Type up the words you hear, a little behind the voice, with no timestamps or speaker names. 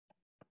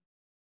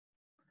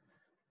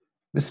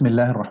بسم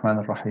الله الرحمن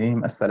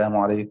الرحيم. السلام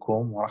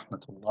عليكم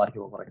ورحمة الله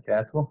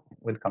وبركاته.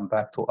 Welcome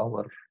back to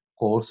our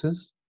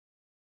courses.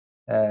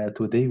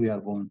 Today we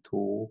are going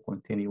to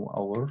continue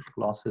our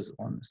classes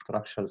on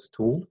Structures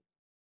 2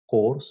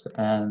 course,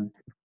 and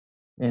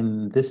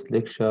in this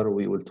lecture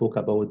we will talk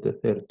about the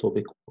third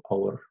topic of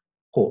our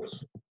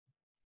course.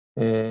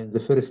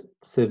 The first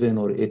 7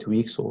 or 8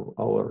 weeks of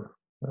our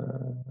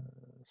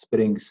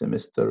spring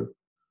semester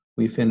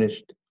we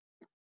finished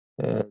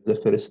the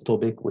first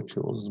topic, which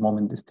was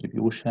moment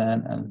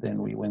distribution, and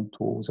then we went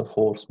to the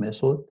force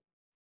method.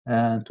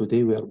 And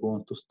today we are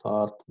going to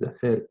start the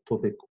third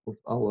topic of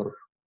our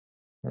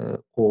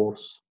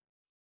course.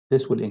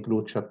 This will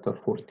include chapter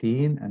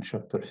 14 and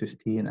chapter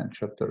 15 and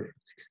chapter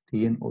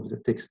 16 of the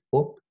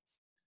textbook.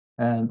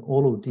 And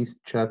all of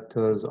these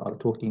chapters are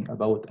talking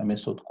about a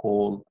method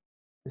called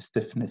the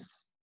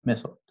stiffness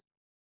method.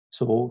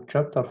 So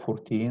chapter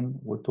 14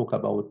 will talk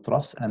about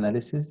truss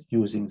analysis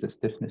using the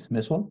stiffness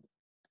method.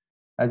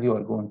 As you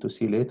are going to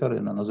see later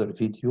in another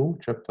video,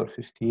 chapter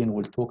 15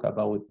 will talk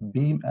about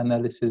beam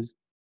analysis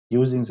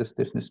using the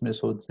stiffness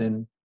method.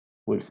 Then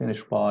we'll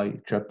finish by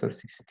chapter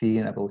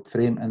 16 about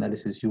frame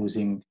analysis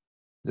using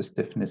the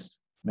stiffness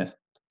method.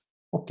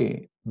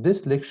 Okay,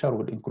 this lecture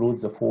will include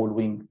the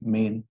following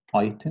main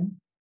items.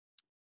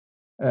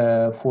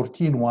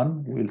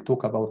 14.1, we'll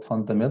talk about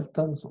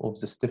fundamentals of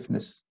the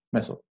stiffness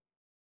method.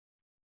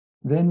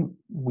 Then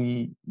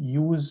we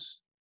use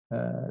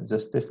the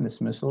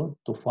stiffness method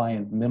to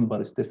find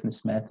member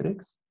stiffness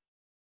matrix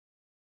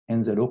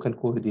in the local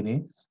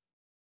coordinates.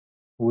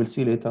 We'll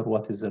see later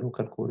what is the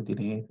local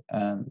coordinate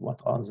and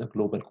what are the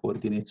global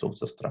coordinates of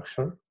the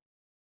structure.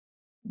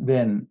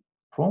 Then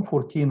from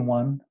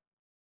 14.1,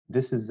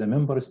 this is the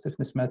member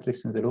stiffness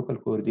matrix in the local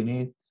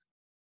coordinates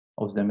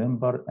of the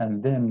member.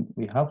 And then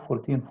we have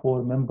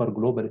 14.4 member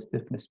global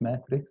stiffness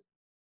matrix.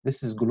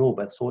 This is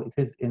global, so it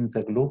is in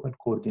the global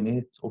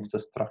coordinates of the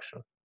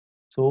structure.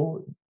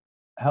 So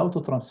how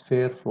to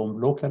transfer from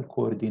local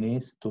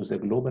coordinates to the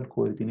global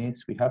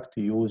coordinates, we have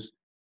to use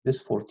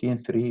this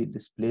 14.3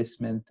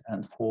 displacement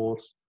and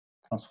force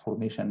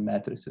transformation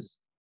matrices.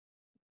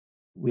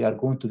 We are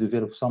going to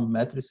develop some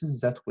matrices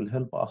that will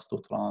help us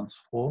to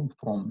transform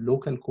from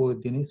local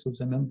coordinates of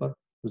the member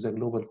to the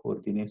global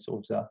coordinates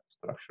of the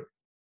structure.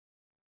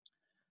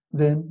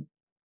 Then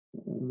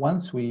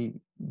once we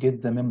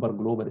get the member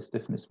global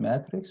stiffness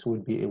matrix,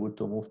 we'll be able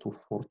to move to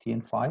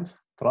 14.5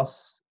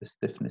 truss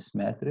stiffness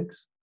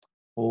matrix,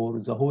 or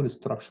the whole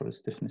structural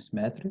stiffness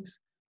matrix.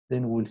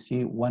 Then we'll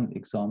see one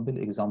example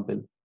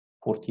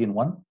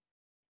 14.1,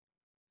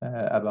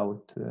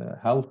 about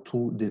how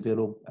to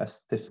develop a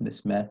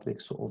stiffness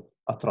matrix of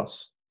a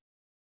truss.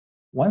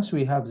 Once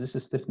we have this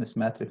stiffness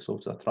matrix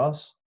of the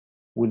truss,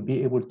 we'll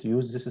be able to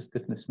use this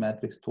stiffness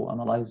matrix to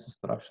analyze the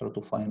structure,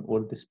 to find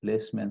all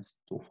displacements,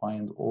 to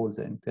find all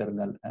the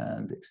internal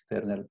and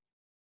external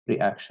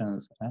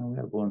reactions. And we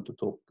are going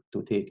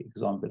to take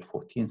example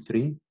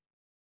 14.3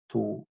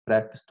 to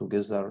practice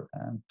together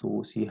and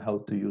to see how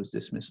to use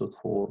this method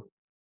for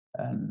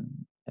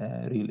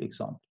a real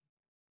example.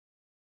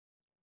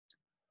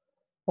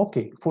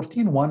 Okay,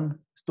 14.1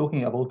 is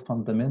talking about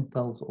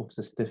fundamentals of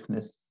the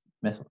stiffness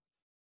method.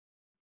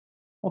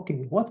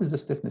 Okay, what is the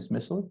stiffness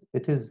method?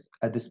 It is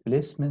a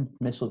displacement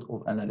method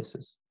of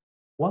analysis.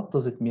 What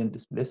does it mean,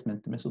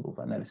 displacement method of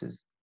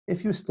analysis?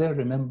 If you still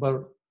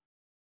remember,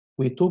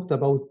 we talked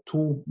about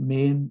two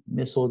main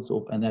methods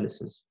of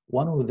analysis.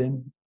 One of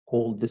them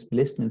called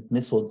displacement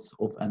methods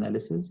of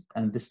analysis,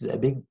 and this is a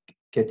big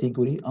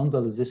category. Under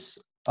this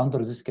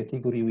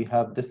category, we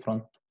have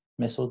different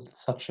methods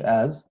such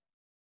as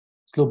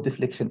slope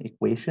deflection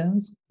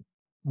equations,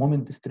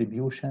 moment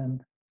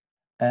distribution,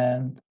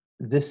 and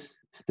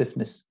this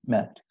stiffness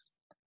matrix.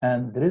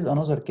 And there is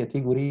another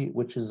category,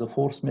 which is the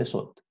force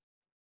method.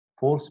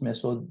 Force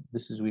method,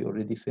 this is we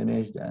already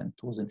finished, and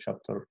it was in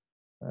chapter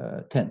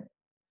 10.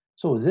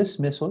 So this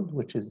method,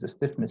 which is the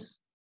stiffness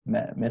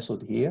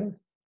method here,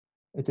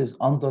 it is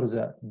under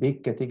the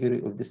big category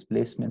of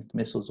displacement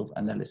methods of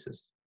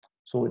analysis.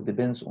 So it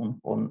depends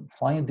on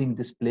finding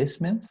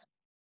displacements,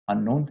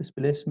 unknown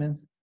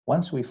displacements.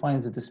 Once we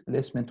find the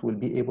displacement, we'll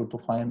be able to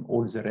find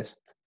all the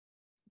rest,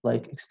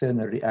 like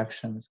external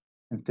reactions,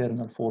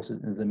 internal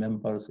forces in the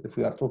members. If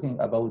we are talking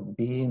about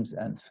beams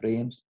and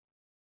frames,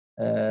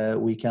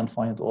 we can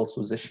find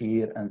also the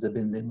shear and the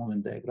bending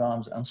moment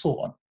diagrams and so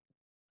on.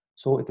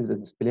 So it is a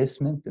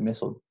displacement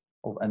method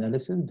of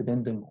analysis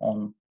depending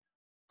on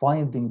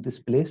finding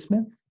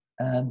displacements.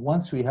 And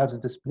once we have the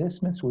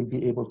displacements, we'll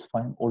be able to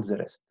find all the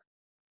rest.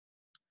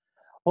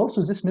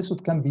 Also, this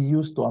method can be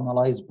used to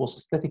analyze both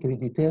statically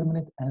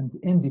determinate and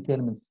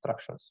indeterminate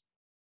structures.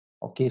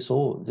 Okay,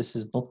 so this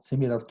is not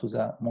similar to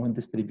the moment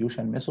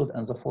distribution method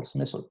and the force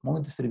method.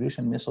 Moment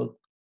distribution method,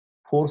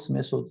 force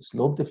method,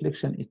 slope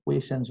deflection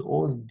equations,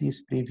 all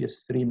these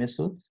previous three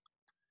methods,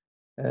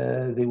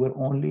 they were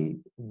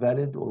only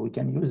valid, or we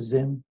can use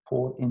them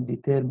for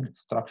indeterminate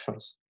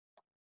structures.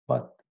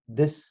 But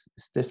this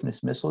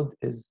stiffness method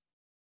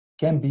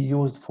can be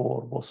used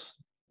for both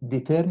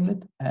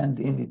determinate and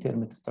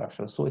indeterminate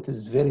structures. So it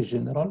is very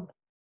general.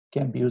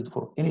 can be used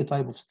for any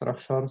type of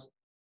structures,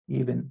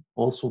 even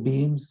also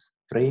beams,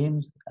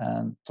 frames,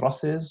 and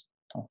trusses,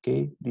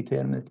 okay,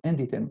 determinate,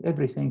 indeterminate,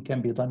 everything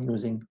can be done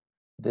using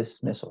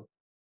this method.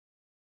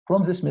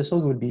 From this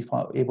method, we'll be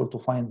able to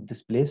find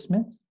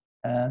displacements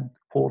and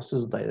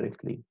forces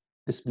directly.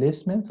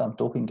 Displacements, I'm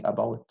talking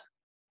about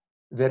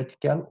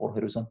vertical or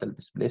horizontal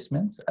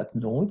displacements at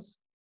nodes,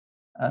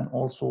 and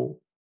also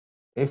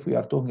if we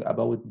are talking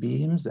about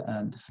beams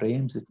and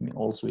frames, it means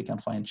also we can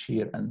find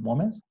shear and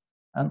moments,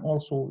 and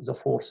also the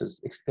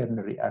forces,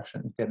 external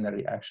reaction, internal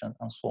reaction,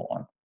 and so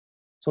on.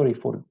 Sorry,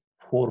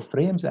 for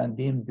frames and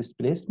beam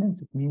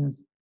displacement, it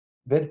means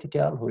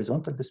vertical,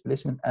 horizontal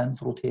displacement, and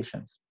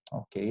rotations,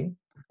 okay?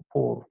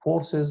 For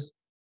forces,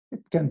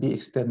 it can be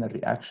external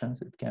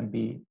reactions, it can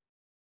be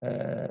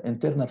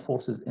internal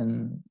forces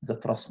in the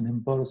truss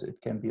members,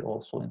 it can be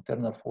also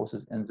internal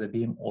forces in the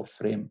beam or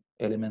frame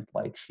element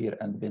like shear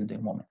and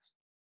bending moments.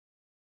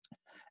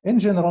 In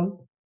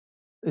general,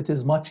 it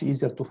is much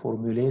easier to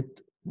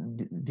formulate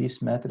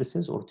these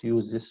matrices or to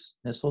use this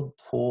method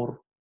for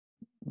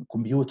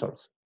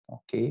computers,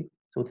 okay?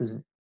 So it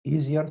is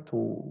easier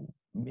to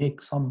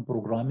make some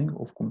programming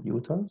of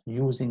computers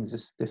using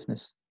this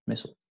stiffness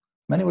method.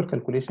 Manual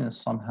calculation is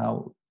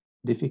somehow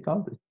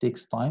difficult. It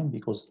takes time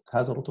because it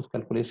has a lot of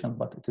calculation,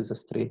 but it is a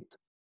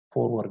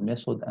straightforward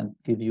method and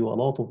give you a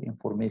lot of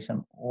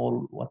information,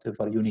 all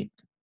whatever you need,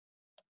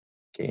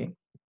 okay?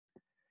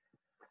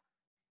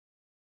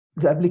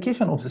 The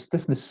application of the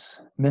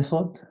stiffness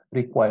method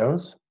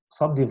requires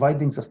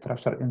subdividing the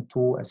structure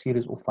into a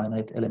series of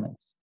finite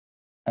elements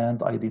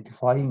and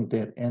identifying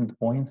their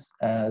endpoints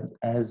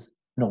as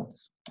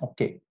nodes.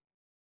 Okay,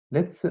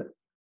 let's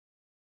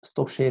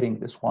stop sharing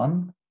this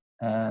one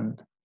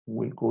and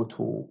we'll go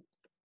to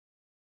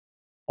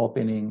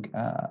opening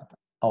a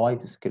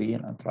white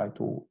screen and try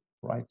to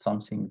write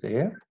something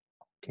there.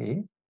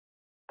 Okay,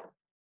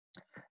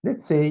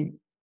 let's say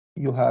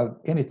you have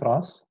any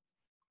truss.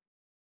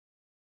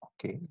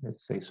 Okay,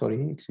 let's say,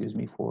 sorry, excuse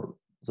me for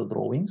the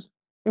drawings.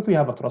 If we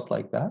have a truss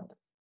like that,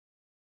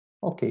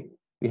 okay,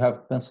 we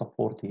have pin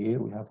support here,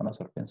 we have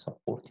another pin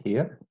support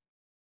here.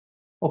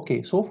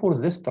 Okay, so for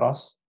this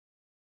truss,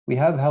 we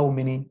have how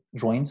many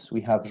joints?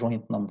 We have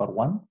joint number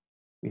 1,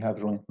 we have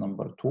joint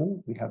number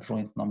 2, we have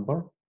joint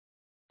number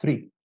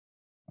 3.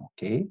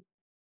 Okay,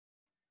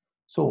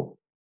 so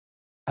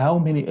how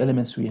many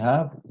elements we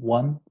have?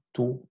 1,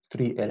 2,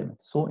 3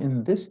 elements. So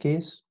in this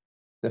case,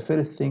 the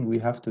first thing we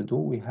have to do,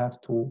 we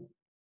have to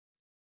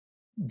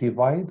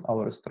divide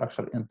our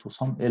structure into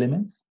some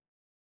elements.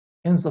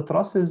 In the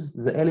trusses,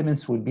 the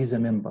elements will be the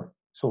member.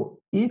 So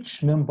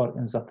each member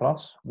in the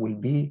truss will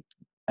be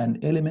an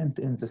element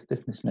in the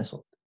stiffness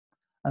method.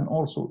 And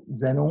also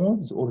the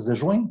nodes or the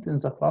joint in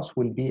the truss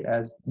will be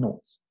as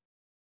nodes.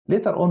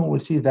 Later on, we'll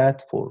see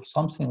that for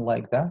something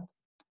like that,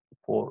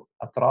 for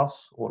a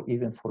truss or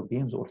even for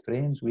beams or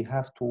frames, we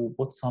have to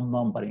put some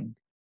numbering.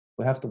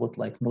 We have to put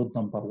like node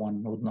number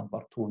 1, node number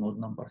 2, node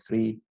number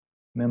 3,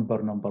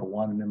 member number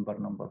 1, member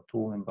number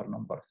 2, member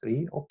number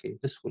 3. Okay,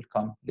 this will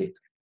come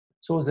later.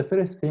 So the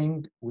first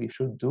thing we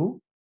should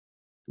do,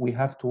 we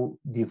have to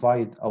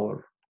divide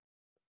our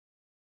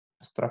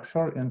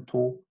structure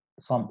into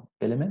some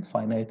elements,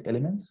 finite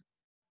elements,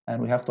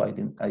 and we have to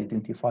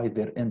identify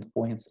their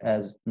endpoints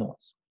as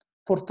nodes.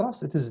 For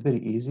truss, it is very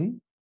easy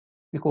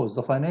because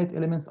the finite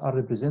elements are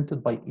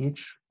represented by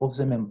each of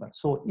the members.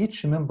 So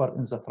each member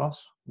in the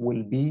truss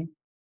will be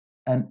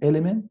an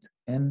element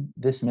in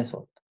this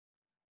method.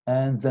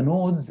 And the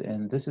nodes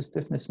in this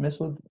stiffness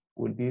method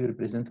will be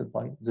represented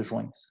by the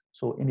joints.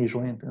 So any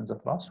joint in the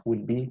truss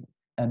will be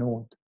a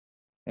node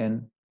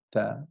in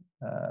the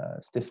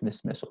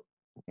stiffness method.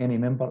 Any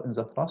member in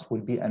the truss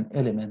will be an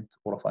element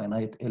or a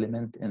finite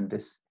element in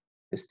this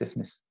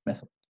stiffness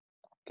method,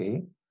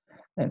 okay?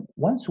 And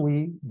once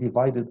we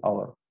divided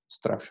our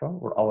structure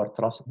or our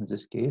truss in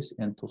this case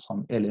into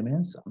some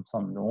elements and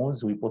some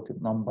nodes, we put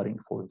numbering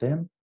for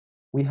them,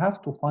 we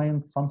have to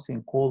find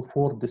something called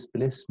for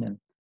displacement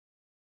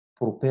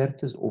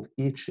properties of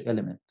each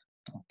element,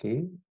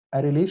 okay?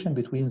 A relation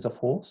between the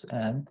force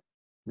and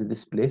the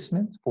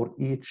displacement for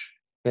each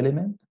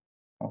element,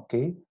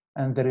 okay?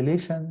 And the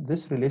relation,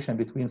 this relation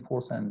between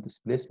force and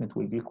displacement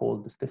will be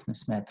called the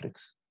stiffness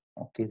matrix,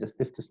 okay? The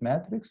stiffness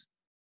matrix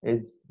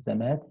is the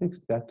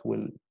matrix that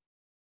will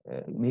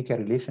make a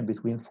relation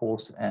between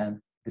force and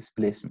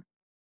displacement.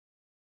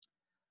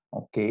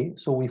 Okay,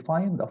 so we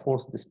find the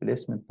force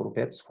displacement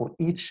properties for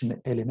each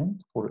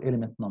element, for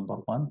element number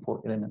 1,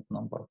 for element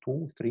number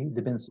 2, 3,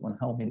 depends on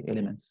how many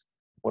elements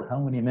or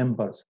how many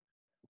members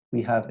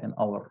we have in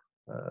our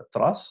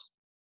truss.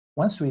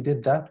 Once we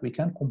did that, we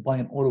can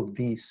combine all of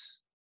these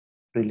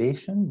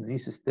relations,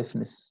 these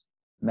stiffness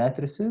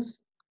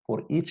matrices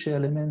for each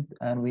element,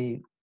 and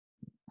we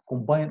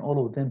combine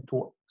all of them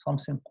to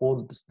something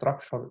called the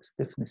structure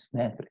stiffness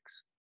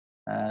matrix.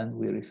 And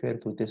we refer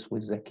to this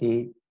with the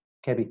K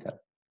capital.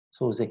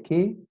 So the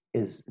K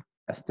is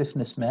a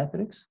stiffness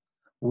matrix.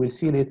 We'll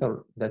see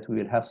later that we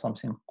will have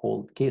something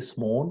called K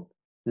small.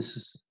 This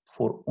is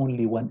for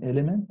only one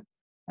element.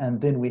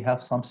 And then we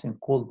have something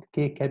called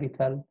K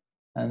capital.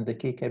 and the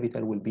K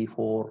capital will be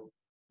for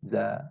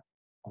the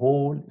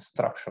whole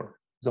structure,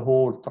 the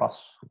whole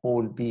truss,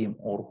 whole beam,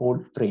 or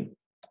whole frame.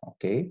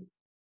 Okay,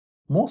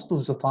 most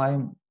of the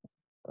time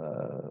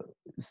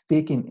is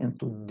taken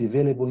into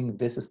developing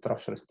this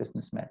structural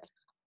stiffness matrix.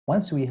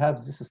 Once we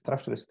have this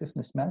structural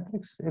stiffness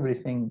matrix,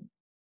 everything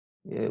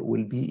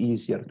will be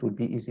easier. It will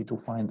be easy to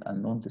find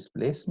unknown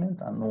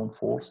displacement, unknown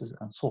forces,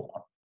 and so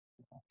on.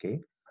 Okay.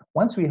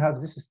 Once we have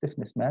this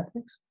stiffness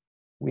matrix,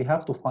 we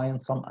have to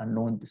find some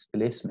unknown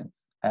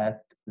displacements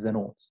at the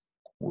nodes.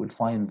 We'll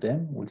find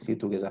them. We'll see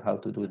together how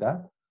to do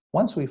that.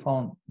 Once we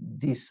found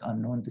this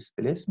unknown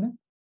displacement,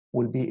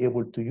 we'll be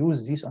able to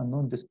use this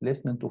unknown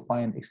displacement to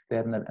find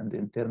external and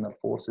internal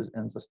forces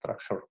in the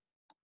structure.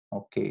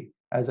 Okay.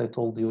 As I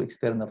told you,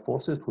 external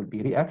forces will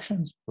be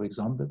reactions, for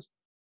example.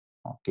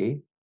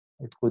 Okay.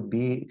 It could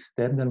be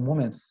external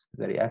moments,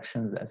 the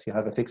reactions. If you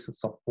have a fixed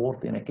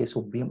support in a case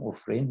of beam or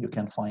frame, you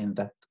can find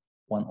that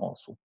one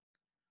also.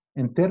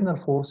 Internal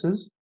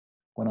forces,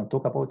 when I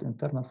talk about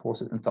internal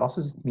forces in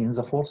trusses, it means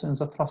the force in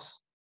the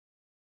truss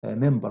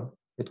member.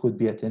 It could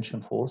be a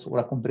tension force or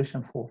a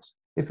compression force.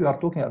 If we are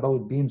talking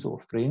about beams or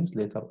frames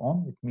later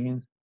on, it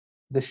means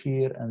the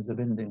shear and the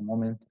bending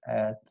moment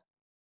at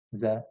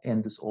the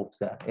ends of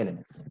the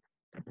elements.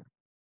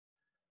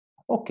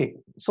 Okay,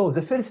 so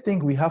the first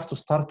thing we have to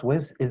start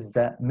with is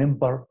the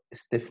member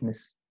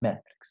stiffness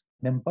matrix.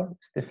 Member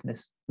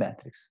stiffness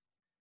matrix.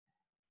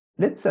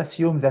 Let's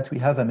assume that we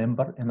have a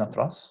member in a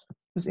truss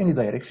with any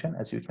direction,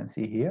 as you can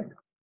see here.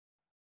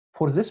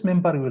 For this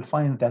member, you will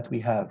find that we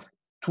have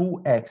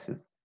two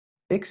axes.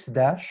 X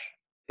dash,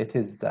 it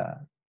is the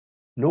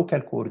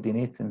local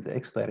coordinates in the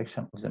x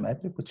direction of the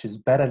matrix, which is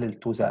parallel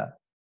to the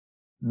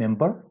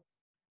member.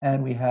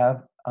 And we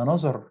have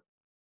another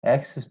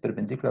axis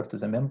perpendicular to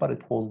the member,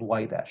 it's called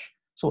y dash.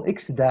 So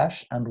x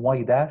dash and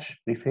y dash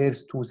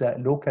refers to the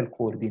local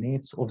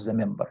coordinates of the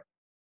member.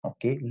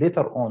 Okay,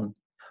 later on,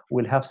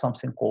 we'll have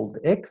something called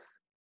x,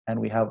 and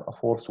we have a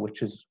force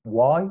which is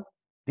y.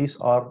 These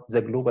are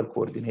the global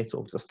coordinates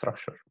of the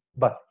structure.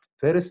 But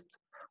first,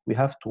 we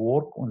have to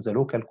work on the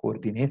local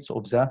coordinates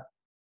of the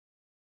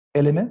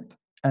element,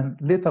 and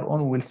later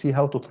on, we'll see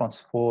how to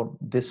transform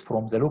this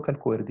from the local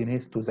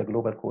coordinates to the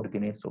global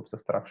coordinates of the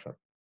structure.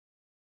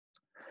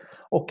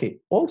 Okay,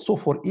 also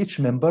for each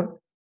member,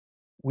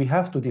 we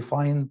have to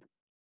define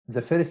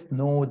the first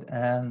node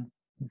and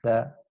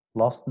the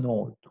last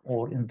node,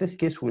 or in this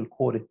case, we'll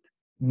call it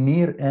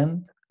near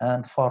end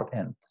and far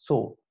end.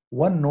 So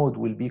one node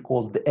will be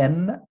called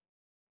N,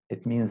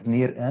 it means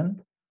near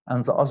end,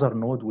 and the other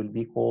node will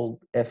be called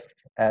F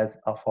as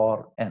a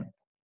far end.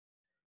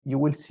 You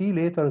will see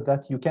later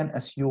that you can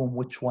assume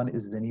which one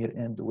is the near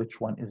end,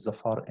 which one is the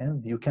far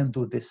end. You can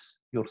do this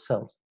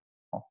yourself,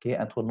 okay,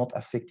 and it will not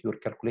affect your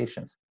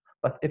calculations.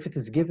 But if it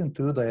is given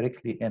to you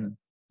directly in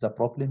the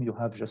problem, you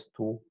have just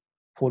to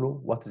follow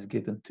what is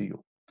given to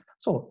you.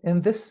 So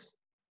in this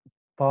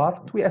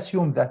part, we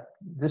assume that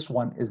this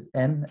one is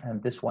N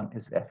and this one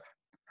is F.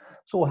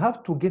 So how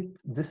to get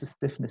this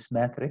stiffness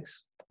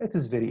matrix? It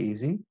is very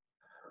easy.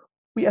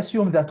 We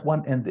assume that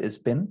one end is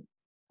pin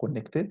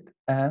connected,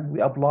 and we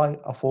apply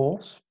a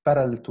force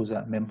parallel to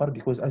the member,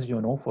 because as you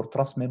know, for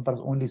truss members,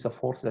 only the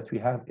force that we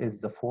have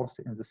is the force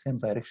in the same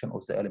direction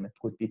of the element,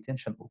 could be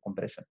tension or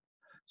compression.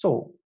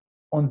 So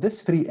on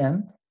this free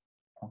end,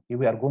 okay,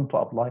 we are going to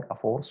apply a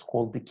force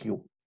called the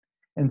Q.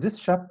 In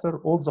this chapter,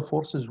 all the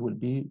forces will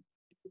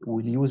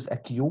use a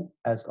Q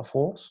as a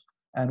force,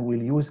 and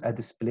we'll use a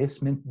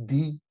displacement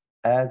D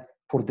as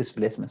for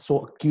displacement.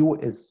 So Q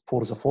is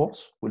for the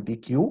force, will be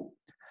Q,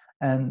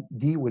 and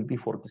D will be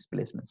for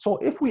displacement. So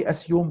if we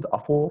assumed a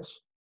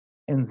force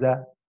in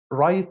the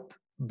right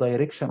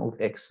direction of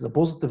X, the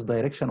positive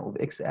direction of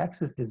X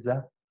axis is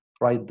the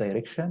right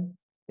direction.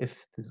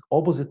 If it is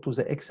opposite to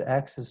the X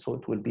axis, so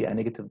it will be a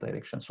negative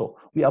direction. So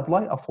we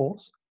apply a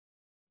force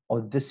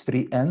on this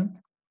free end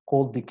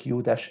called the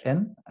Q dash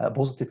N, a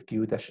positive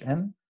Q dash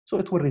N. So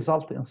it will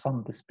result in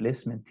some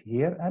displacement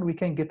here, and we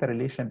can get a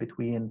relation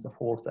between the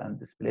force and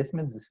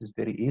displacement. This is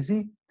very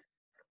easy.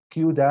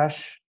 Q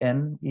dash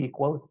N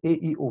equals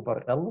AE over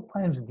L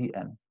times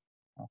dN.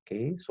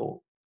 Okay,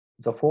 so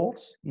the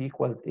force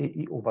equals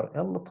AE over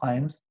L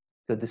times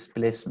the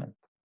displacement.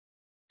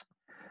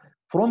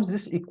 From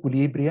this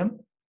equilibrium,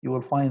 you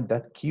will find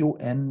that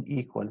Qn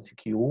equals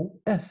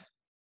Qf.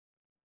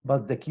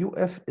 But the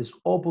Qf is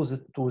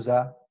opposite to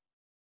the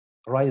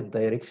right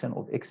direction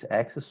of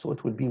x-axis, so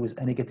it will be with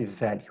a negative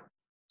value.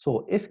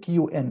 So if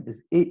Qn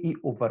is AE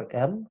over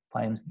L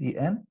times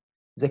dN,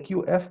 the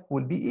Qf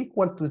will be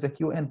equal to the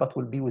Qn, but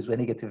will be with a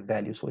negative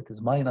value. So it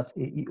is minus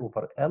AE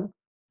over L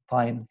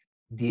times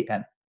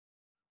dN.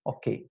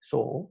 Okay,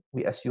 so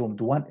we assumed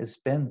one is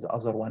spin, the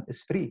other one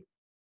is free.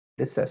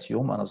 Let's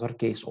assume another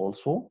case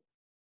also.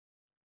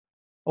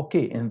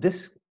 Okay, in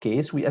this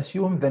case, we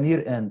assume the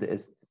near end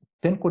is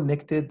pin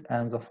connected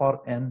and the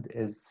far end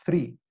is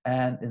free.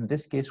 And in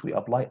this case, we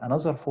apply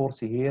another force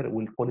here.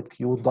 We'll call it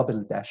Q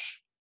double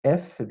dash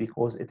F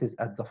because it is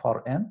at the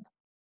far end.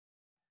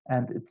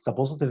 And it's a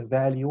positive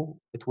value.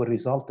 It will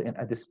result in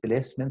a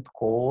displacement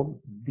called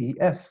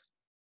dF.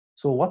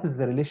 So what is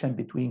the relation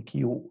between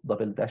Q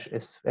double dash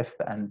F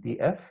and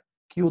DF?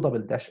 Q double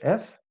dash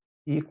F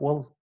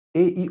equals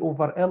AE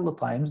over L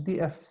times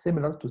DF,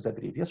 similar to the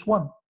previous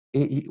one,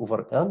 AE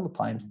over L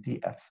times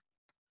DF.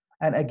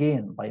 And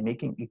again, by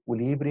making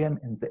equilibrium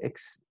in the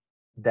X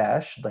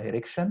dash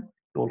direction,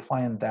 you'll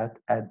find that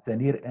at the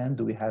near end,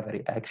 we have a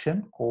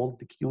reaction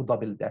called Q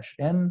double dash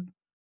N,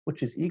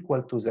 which is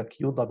equal to the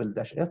Q double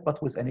dash F,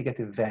 but with a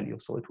negative value.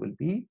 So it will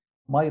be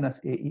minus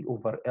AE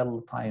over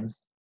L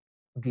times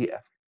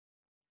DF.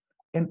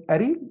 In a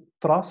real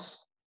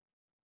truss,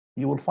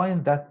 you will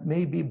find that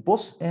maybe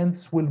both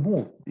ends will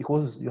move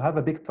because you have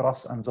a big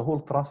truss and the whole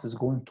truss is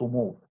going to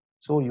move.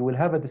 So you will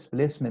have a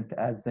displacement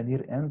at the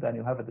near end and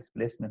you have a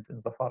displacement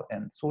in the far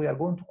end. So we are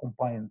going to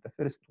combine the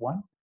first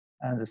one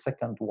and the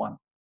second one.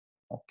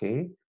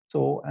 Okay,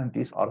 so and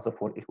these are the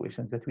four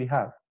equations that we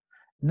have.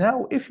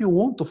 Now, if you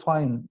want to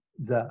find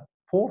the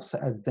force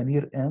at the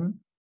near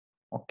end,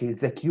 okay,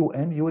 the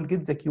Qn, you will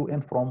get the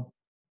Qn from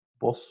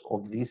both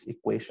of these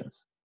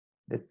equations.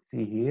 Let's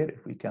see here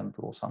if we can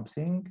draw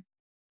something.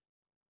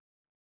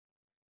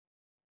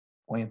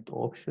 Point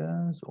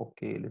options.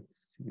 Okay,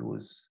 let's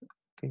use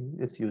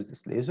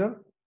this laser.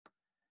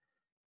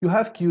 You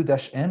have Q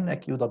dash N, a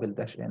Q double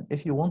dash N.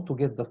 If you want to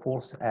get the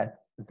force at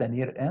the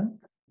near end,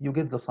 you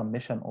get the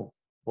summation of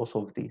both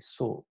of these.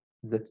 So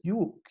that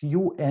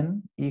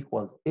Qn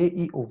equals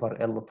AE over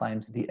L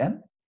times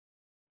dN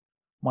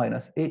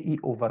minus AE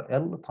over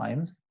L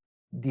times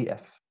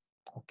dF.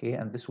 Okay,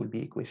 and this will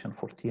be equation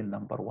 14,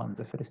 number 1,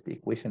 the first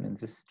equation in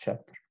this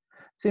chapter.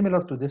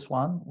 Similar to this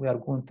one, we are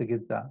going to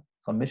get the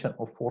summation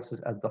of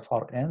forces at the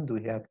far end.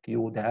 We have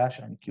Q dash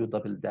and Q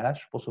double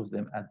dash, both of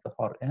them at the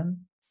far end.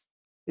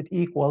 It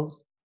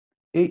equals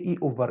AE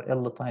over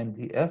L times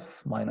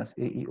dF minus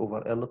AE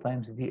over L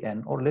times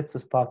dN, or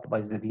let's start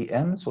by the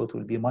dN, so it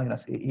will be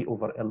minus AE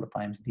over L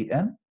times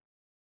dN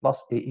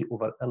plus AE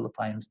over L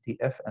times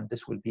dF, and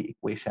this will be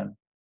equation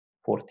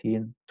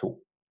 14(2).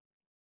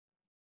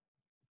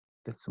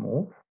 Let's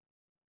move.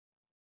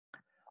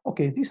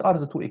 Okay, these are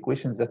the two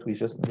equations that we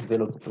just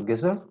developed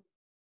together.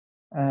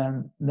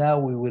 And now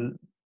we will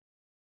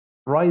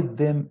write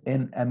them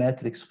in a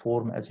matrix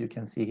form, as you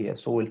can see here.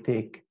 So we'll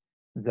take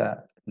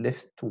the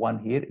left one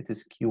here, it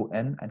is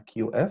Qn and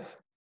Qf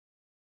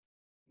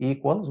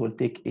equals, we'll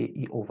take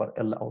AE over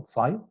L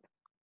outside.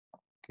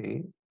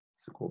 Okay,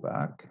 let's go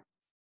back.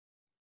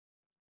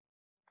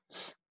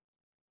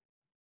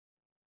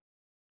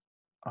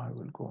 I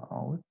will go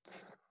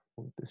out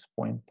with this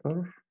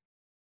pointer.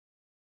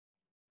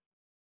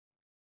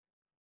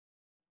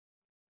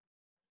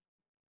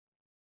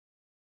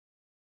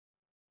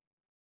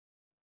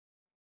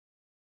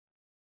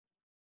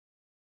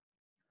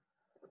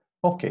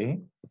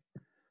 Okay,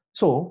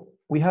 so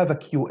we have a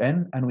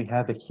Qn and we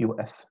have a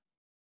Qf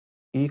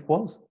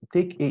equals,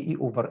 take AE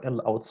over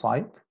L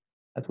outside,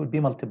 it will be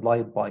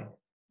multiplied by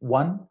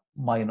 1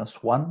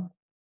 minus 1,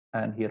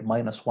 and here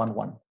minus 1,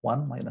 1,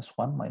 1 minus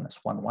 1 minus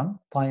 1, 1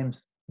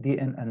 times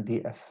dN and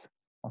dF.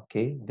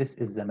 Okay, this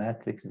is the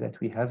matrix that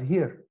we have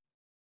here.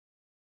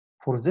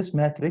 For this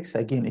matrix,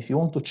 again, if you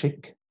want to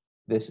check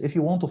this, if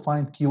you want to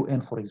find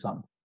Qn, for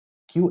example,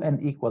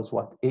 Qn equals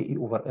what? AE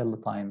over L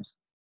times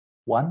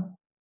 1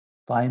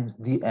 times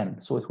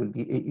dN. So it will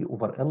be AE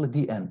over L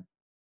dN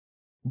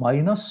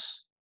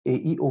minus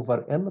AE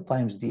over L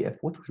times dF,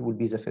 which will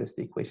be the first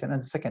equation,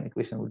 and the second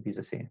equation will be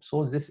the same.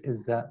 So this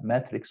is the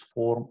matrix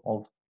form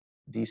of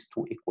these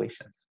two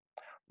equations.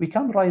 We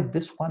can write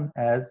this one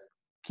as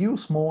Q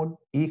small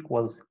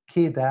equals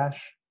K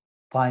dash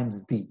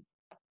times D.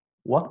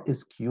 What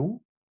is Q?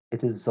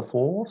 It is the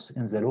force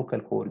in the local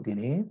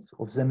coordinates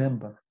of the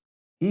member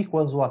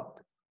equals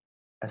what?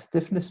 A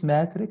stiffness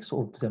matrix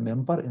of the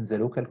member in the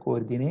local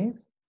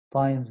coordinates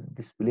times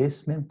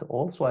displacement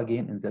also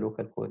again in the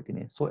local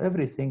coordinates. So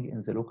everything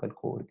in the local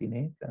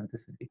coordinates, and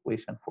this is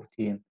equation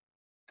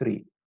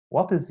 14(3).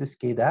 What is this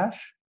K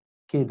dash?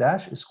 K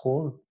dash is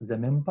called the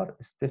member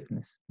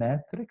stiffness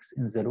matrix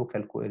in the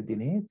local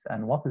coordinates.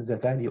 And what is the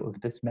value of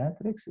this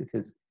matrix? It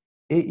is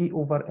AE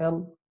over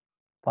L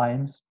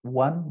times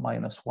 1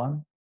 minus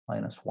 1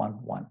 minus 1,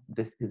 1.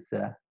 This is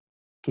the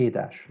K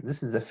dash.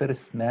 This is the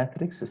first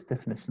matrix,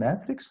 stiffness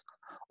matrix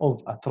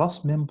of a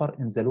truss member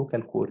in the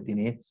local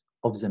coordinates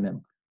of the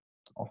member.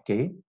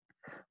 Okay,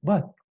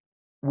 but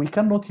we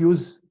cannot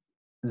use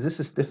this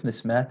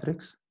stiffness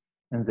matrix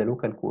in the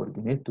local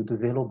coordinate to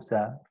develop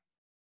the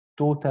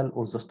total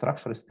or the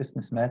structural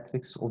stiffness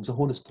matrix of the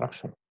whole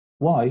structure.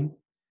 Why?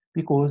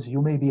 Because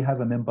you maybe have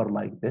a member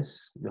like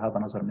this, you have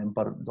another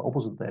member in the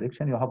opposite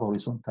direction, you have a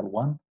horizontal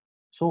one.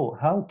 So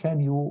how can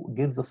you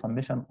get the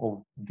summation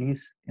of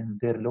these in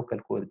their local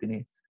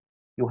coordinates?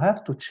 You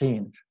have to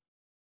change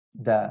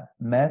the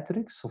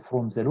matrix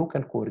from the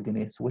local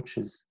coordinates, which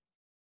is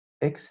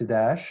x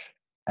dash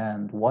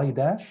and y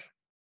dash,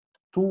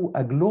 to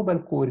a global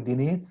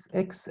coordinates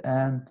x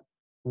and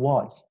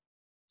y.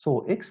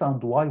 So x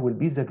and y will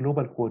be the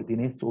global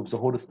coordinates of the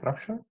whole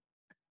structure,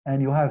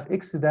 and you have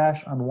x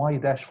dash and y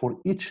dash for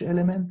each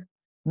element.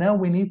 Now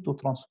we need to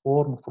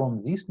transform from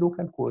these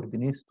local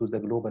coordinates to the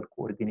global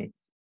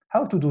coordinates.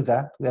 How to do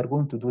that? We are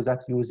going to do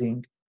that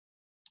using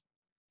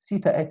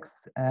theta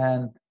x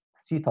and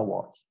theta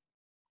y.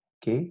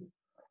 Okay.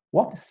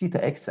 What is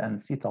theta x and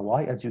theta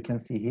y? As you can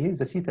see here,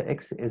 the theta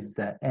x is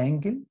the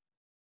angle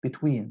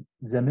between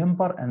the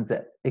member and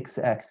the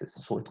x-axis,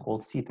 so it's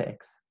called theta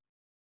x.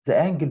 The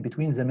angle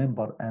between the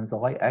member and the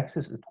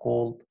y-axis is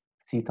called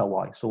theta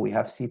y. So we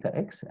have theta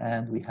x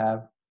and we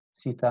have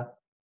theta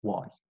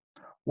y.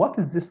 What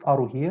is this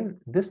arrow here?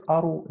 This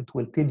arrow, it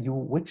will tell you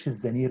which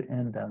is the near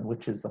end and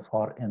which is the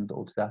far end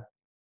of the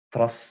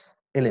truss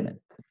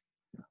element.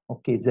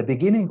 Okay, the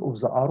beginning of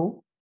the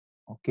arrow,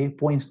 okay,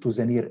 points to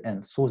the near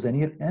end. So the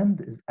near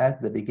end is at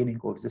the beginning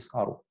of this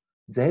arrow.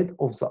 The head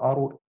of the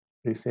arrow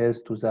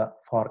refers to the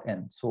far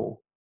end.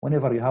 So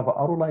whenever you have an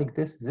arrow like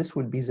this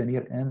will be the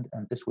near end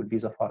and this will be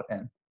the far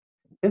end.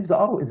 If the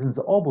arrow is in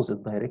the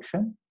opposite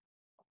direction,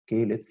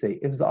 okay, let's say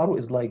if the arrow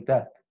is like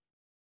that,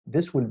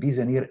 this will be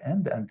the near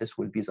end and this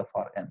will be the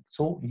far end.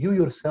 So you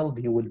yourself,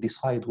 you will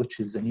decide which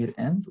is the near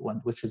end and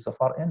which is the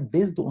far end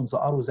based on the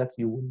arrow that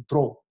you will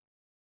draw.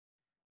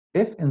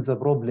 If in the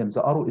problem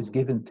the arrow is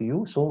given to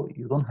you, so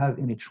you don't have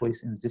any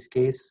choice in this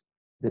case,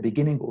 the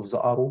beginning of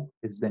the arrow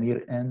is the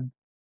near end,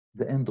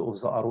 the end of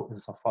the arrow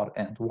is the far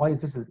end. Why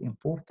this is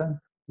important,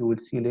 you will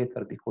see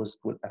later, because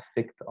it will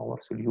affect our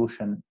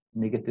solution,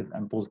 negative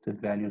and positive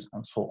values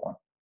and so on.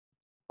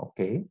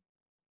 Okay.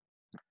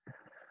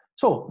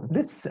 So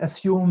let's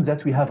assume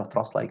that we have a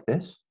truss like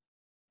this,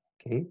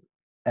 okay,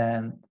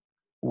 and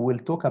we'll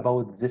talk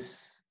about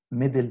this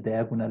middle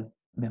diagonal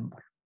member.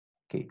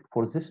 Okay,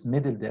 for this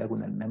middle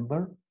diagonal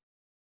member,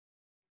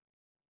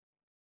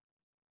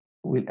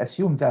 we'll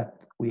assume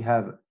that we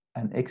have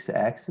an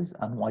x-axis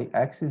and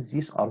y-axis.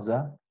 These are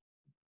the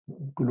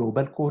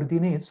global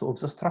coordinates of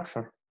the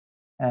structure.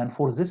 And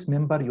for this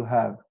member, you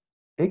have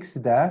x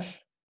dash,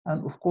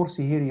 and of course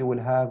here you will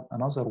have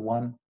another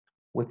one,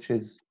 which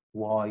is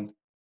y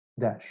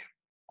dash.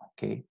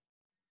 Okay,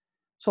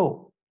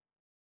 so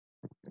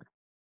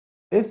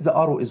if the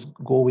arrow is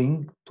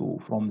going to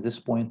from this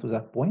point to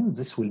that point,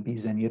 this will be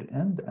the near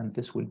end and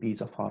this will be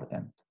the far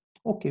end.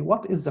 Okay,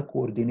 what is the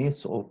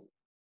coordinates of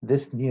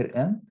this near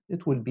end?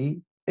 It will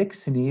be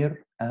x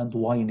near and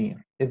y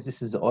near. If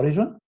this is the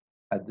origin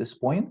at this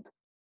point,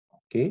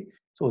 okay,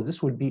 so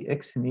this will be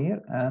x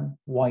near and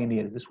y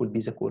near. This will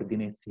be the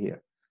coordinates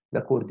here.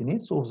 The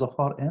coordinates of the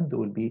far end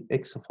will be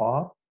x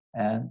far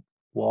and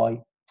y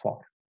far.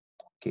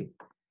 Okay,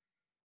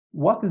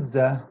 what is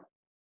the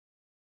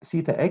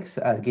theta x?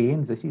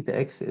 Again, the theta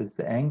x is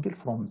the angle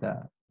from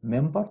the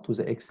member to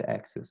the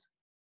x-axis.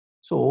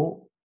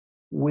 So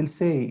we'll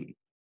say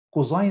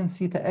cosine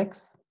theta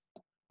x,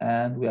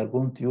 and we are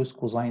going to use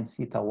cosine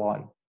theta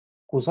y.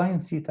 Cosine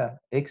theta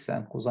x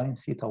and cosine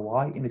theta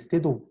y,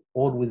 instead of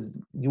always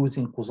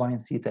using cosine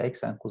theta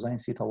x and cosine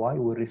theta y,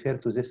 we refer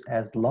to this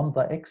as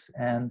lambda x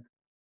and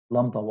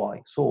lambda y.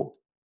 So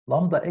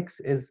lambda x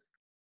is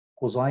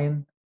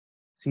cosine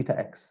theta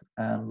x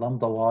and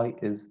lambda y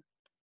is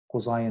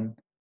cosine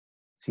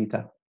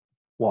theta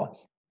y.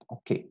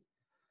 Okay,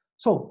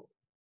 so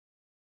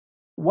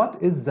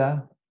what is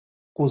the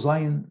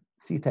cosine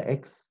theta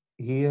x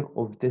here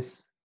of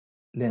this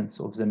length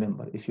of the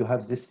member? If you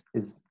have this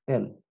is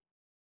L,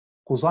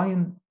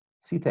 cosine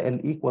theta L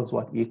equals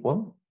what?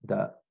 Equal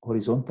the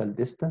horizontal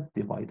distance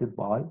divided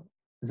by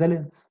the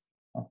length.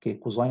 Okay,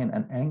 cosine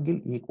an angle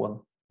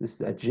equal this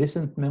is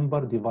adjacent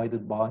member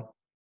divided by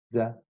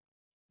the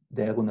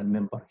diagonal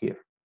member here.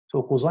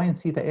 So cosine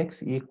theta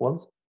x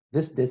equals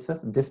this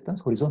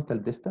distance, horizontal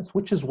distance,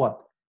 which is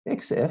what?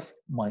 xf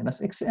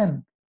minus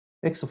xn.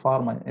 X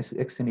far minus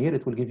x near,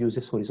 it will give you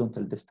this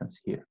horizontal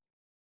distance here.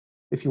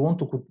 If you want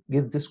to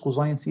get this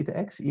cosine theta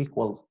x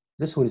equals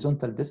this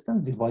horizontal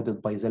distance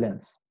divided by the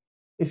length.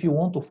 If you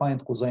want to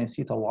find cosine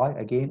theta y,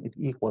 again, it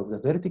equals the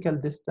vertical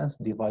distance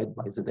divided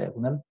by the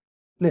diagonal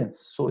length.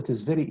 So it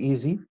is very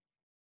easy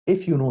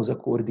if you know the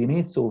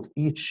coordinates of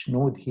each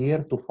node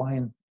here to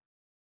find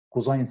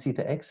cosine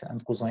theta x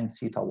and cosine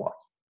theta y.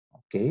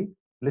 Okay,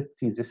 let's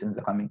see this in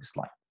the coming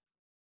slide.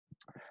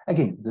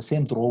 Again, the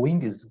same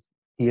drawing is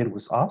here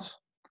with us,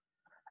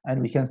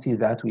 and we can see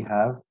that we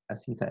have a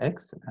theta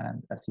x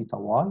and a theta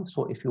y.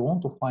 So if you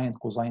want to find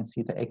cosine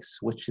theta x,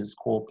 which is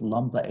called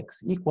lambda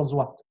x, equals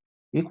what?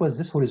 Equals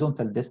this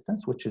horizontal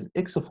distance, which is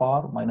x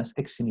far minus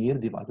x near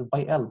divided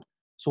by L.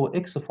 So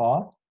x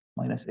far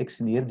minus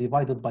x near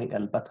divided by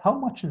L. But how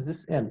much is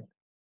this L?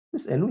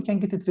 This L, we can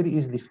get it very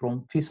easily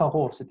from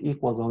Pythagoras. It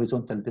equals the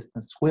horizontal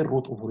distance, square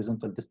root of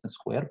horizontal distance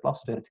square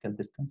plus vertical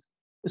distance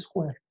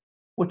square,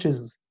 which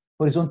is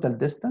horizontal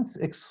distance,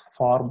 x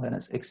far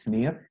minus x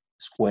near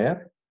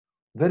square,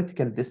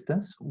 vertical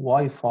distance,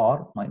 y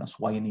far minus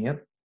y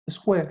near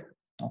square.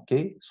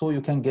 Okay, so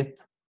you can get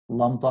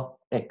lambda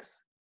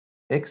x,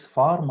 x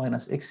far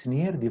minus x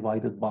near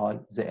divided by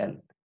the L.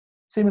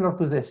 Similar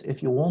to this,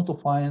 if you want to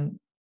find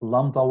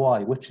lambda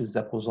y, which is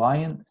the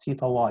cosine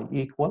theta y,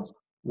 equals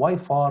y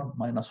far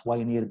minus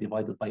y near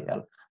divided by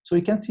L. So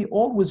you can see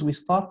always we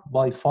start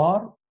by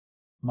far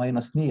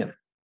minus near,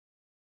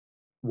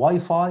 y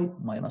phi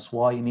minus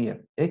y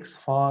near, x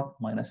far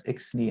minus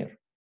x near.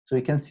 So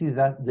you can see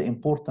that the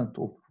importance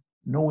of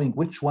knowing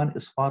which one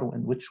is far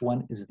and which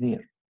one is near.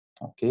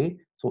 Okay,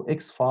 so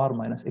x far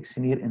minus x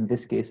near, in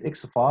this case,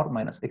 x far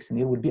minus x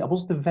near will be a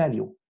positive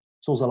value.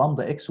 So the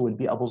lambda x will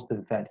be a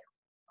positive value.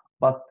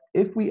 But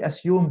if we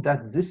assume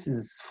that this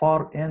is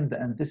far end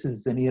and this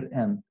is the near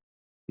end,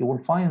 you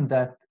will find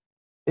that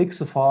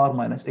x far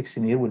minus x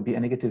near will be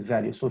a negative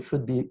value. So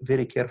should be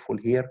very careful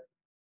here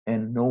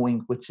in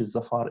knowing which is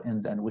the far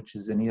end and which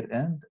is the near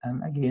end.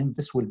 And again,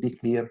 this will be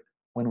clear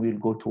when we'll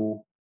go to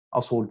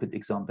a solved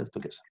example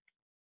together.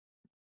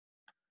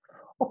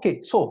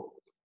 Okay, so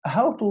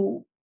how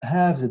to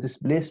have the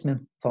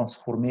displacement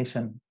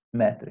transformation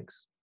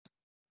matrix?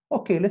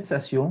 Okay, let's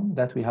assume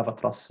that we have a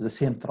truss, the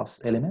same truss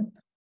element,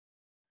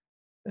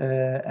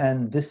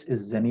 and this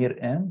is the near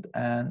end,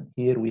 and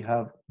here we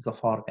have the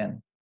far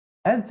end.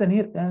 At the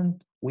near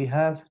end, we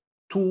have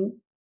two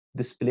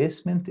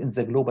displacement in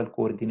the global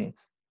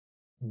coordinates,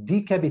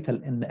 d capital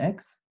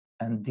Nx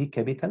and d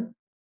capital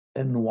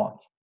Ny.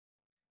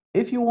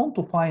 If you want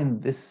to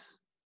find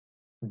this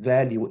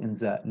value in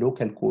the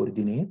local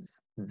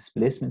coordinates,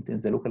 displacement in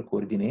the local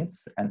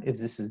coordinates, and if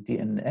this is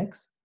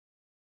dnx,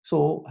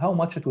 so how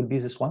much it will be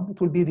this one? It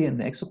will be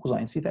dnx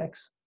cosine theta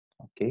x,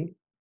 okay?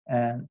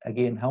 And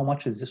again, how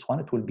much is this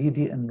one? It will be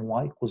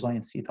dny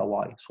cosine theta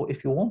y. So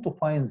if you want to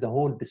find the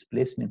whole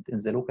displacement in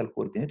the local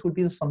coordinate, it will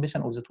be the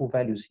summation of the two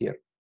values here,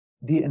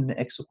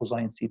 dnx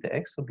cosine theta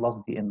x plus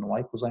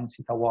dny cosine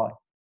theta y.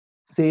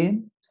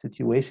 Same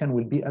situation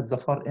will be at the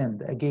far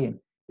end. Again,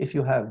 if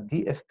you have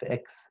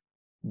dfx,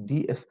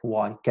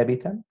 dfy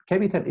capital,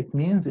 it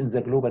means in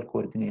the global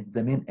coordinate,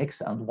 the main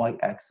x and y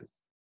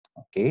axis,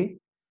 okay?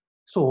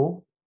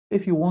 So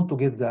if you want to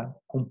get the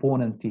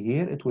component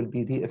here, it will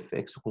be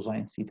dfx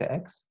cosine theta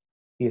x,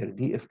 here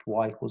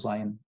dfy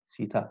cosine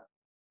theta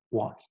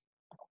y,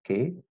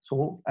 okay?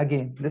 So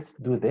again, let's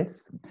do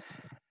this.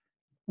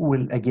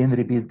 We'll again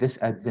repeat this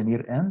at the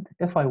near end.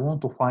 If I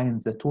want to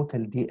find the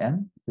total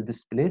dn, the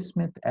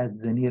displacement at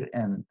the near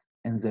end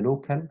in the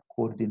local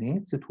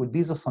coordinates, it will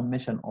be the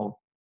summation of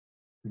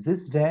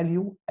this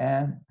value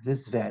and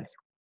this value,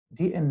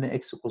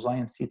 dnx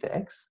cosine theta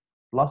x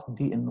plus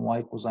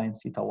dny cosine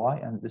theta y,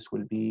 and this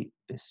will be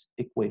this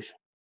equation.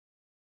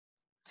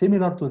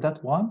 Similar to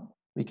that one,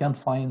 we can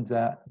find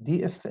the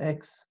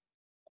dfx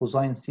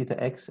cosine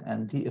theta x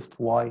and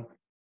dfy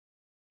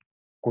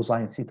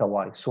cosine theta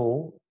y.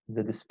 So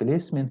the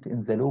displacement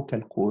in the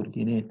local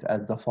coordinates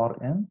at the far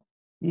end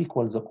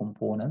equals the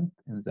component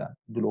in the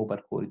global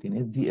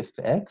coordinates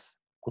dfx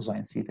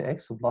cosine theta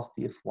x plus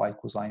dfy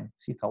cosine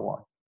theta y.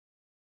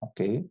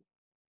 Okay,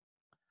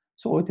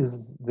 so it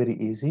is very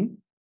easy.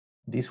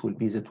 These will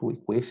be the two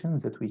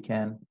equations that we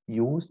can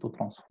use to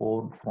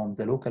transform from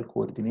the local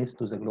coordinates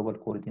to the global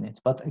coordinates.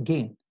 But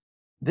again,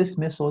 this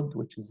method,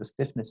 which is the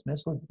stiffness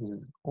method,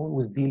 is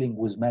always dealing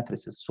with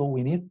matrices. So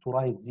we need to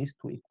write these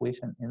two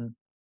equations in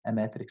a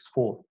matrix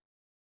form.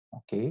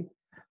 Okay,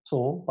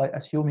 so by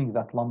assuming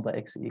that lambda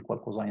x equal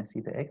cosine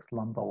theta x,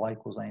 lambda y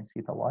cosine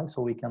theta y,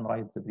 so we can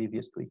write the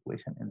previous two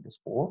equations in this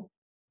form.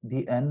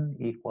 dn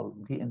equals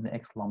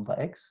dnx lambda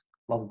x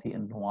plus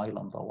dny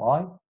lambda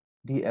y,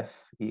 df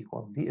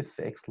equals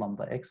dfx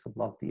lambda x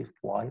plus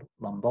dfy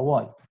lambda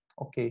y.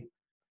 Okay,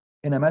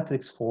 in a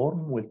matrix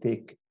form, we'll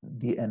take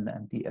dn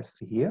and df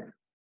here.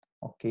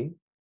 Okay,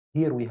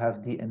 here we have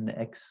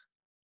dnx,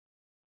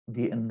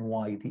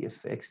 dny,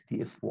 dfx,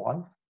 dfy,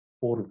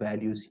 four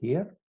values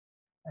here.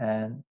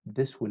 And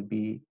this will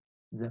be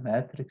the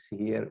matrix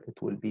here.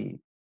 It will be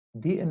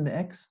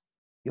dnx,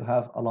 you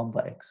have a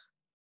lambda x.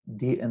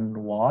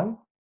 dny,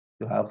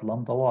 you have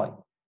lambda y.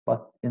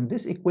 But in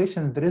this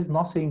equation, there is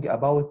nothing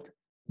about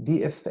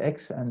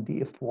dfx and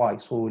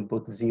dfy, so we'll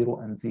put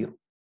 0 and 0.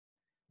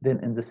 Then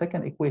in the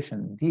second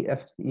equation,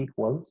 df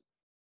equals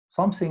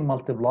something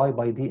multiplied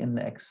by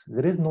dnx.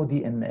 There is no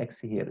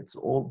dnx here. It's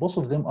all, both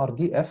of them are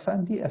df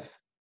and df.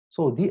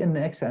 So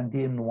dnx and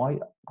dny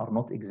are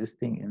not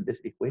existing in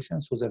this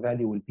equation, so the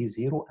value will be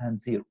 0 and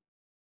 0.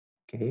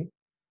 Okay,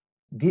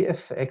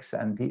 dfx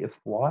and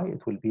dfy,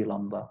 it will be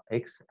lambda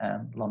x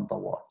and lambda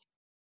y.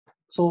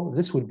 So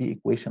this will be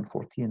equation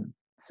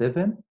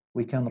 14.7.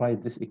 We can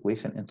write this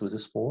equation into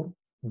this form.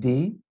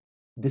 D,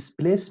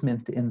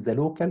 displacement in the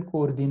local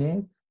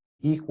coordinates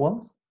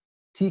equals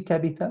T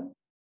capital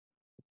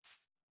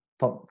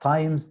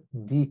times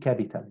D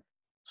capital.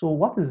 So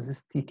what is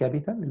this T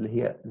capital?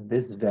 Here,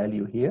 this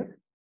value here.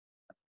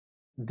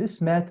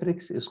 This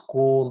matrix is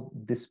called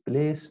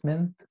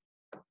displacement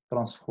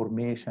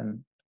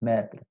transformation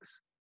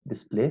matrix.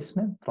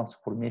 Displacement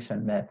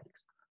transformation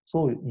matrix.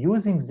 So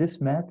using this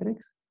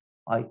matrix,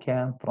 I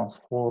can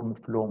transform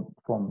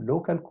from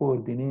local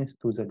coordinates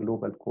to the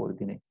global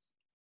coordinates.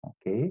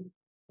 Okay,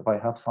 if I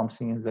have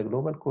something in the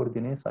global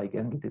coordinates, I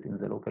can get it in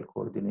the local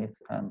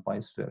coordinates and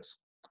vice versa.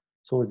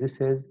 So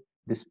this is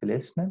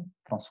displacement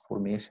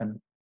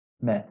transformation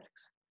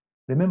matrix.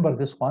 Remember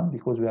this one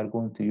because we are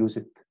going to use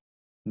it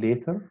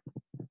later,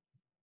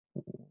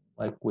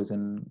 like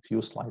within a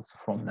few slides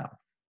from now.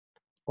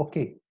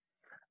 Okay,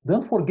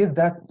 don't forget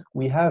that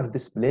we have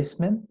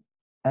displacement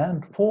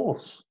and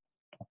force.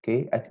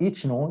 Okay, at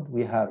each node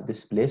we have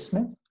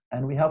displacement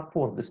and we have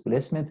force.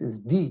 Displacement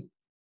is D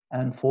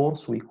and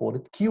force we call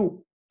it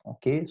Q.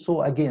 Okay,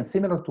 so again,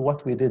 similar to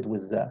what we did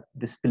with the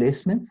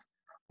displacements,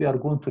 we are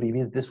going to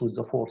repeat this with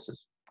the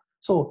forces.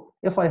 So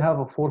if I have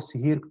a force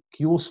here,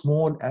 Q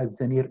small at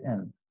the near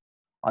end,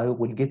 I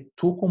will get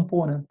two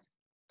components.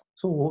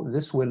 So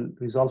this will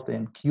result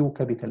in Q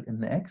capital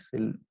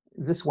Nx.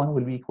 This one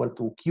will be equal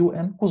to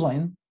Qn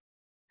cosine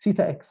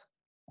theta x.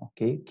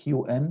 Okay,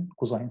 Qn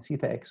cosine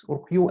theta x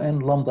or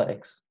Qn lambda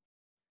x.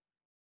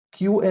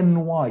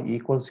 Qny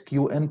equals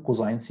Qn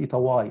cosine theta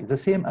y, the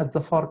same as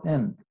the far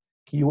end.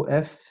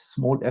 Qf,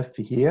 small f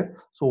here.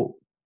 So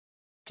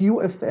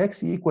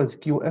Qfx equals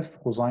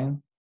Qf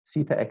cosine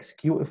theta x.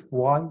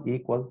 Qfy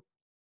equals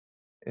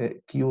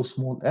Q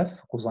small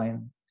f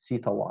cosine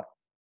theta y.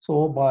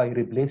 So by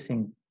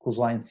replacing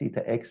cosine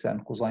theta x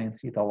and cosine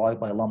theta y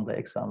by lambda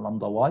x and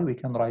lambda y, we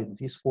can write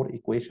these four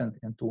equations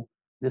into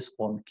this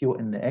form: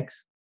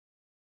 Qnx,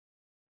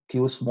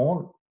 Q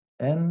small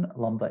n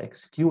lambda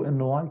x,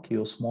 Qny,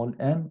 Q small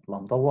n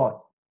lambda y.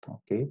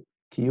 Okay,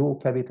 Q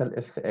capital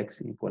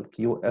Fx equal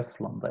Qf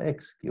lambda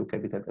x, Q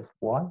capital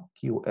Fy,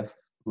 Qf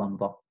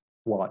lambda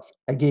y.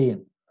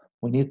 Again,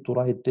 we need to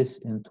write this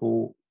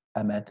into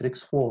a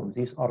matrix form.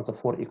 These are the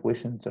four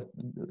equations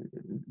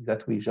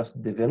that we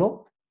just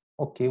developed.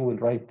 Okay, we'll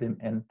write them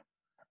in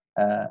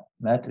a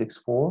matrix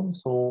form.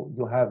 So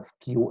you have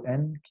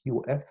Qn,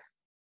 Qf,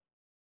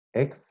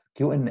 x,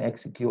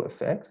 Qnx,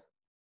 Qfx,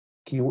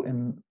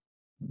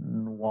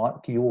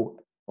 Qny, Q,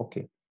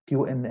 okay,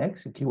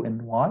 Qnx,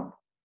 Qny,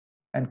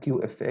 and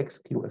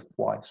Qfx,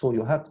 Qfy. So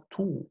you have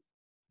two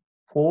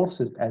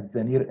forces at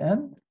the near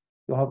end.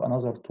 You have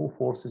another two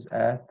forces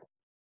at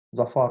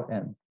the far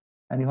end.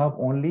 And you have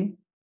only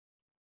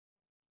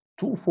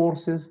two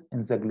forces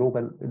in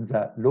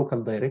the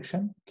local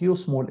direction, Q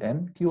small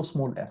n, Q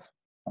small f.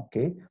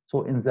 Okay,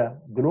 so in the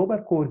global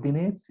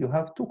coordinates, you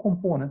have two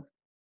components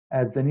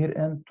at the near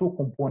end, two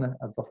components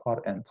at the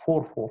far end,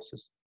 four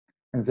forces.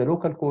 In the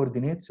local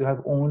coordinates, you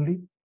have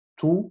only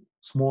two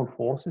small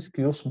forces,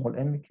 Q small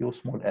n, Q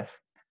small f.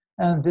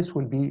 And this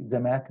will be the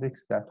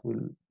matrix that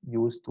we'll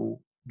use to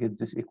get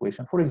this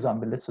equation. For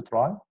example, let's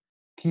try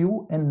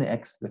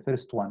Qnx, the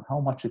first one. How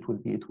much it will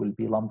be? It will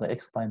be lambda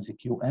x times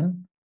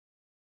Qn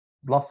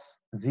plus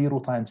 0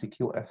 times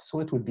Qf. So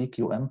it will be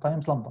Qn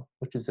times lambda,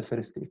 which is the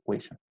first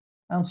equation.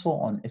 And so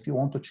on. If you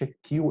want to check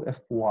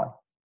Qfy,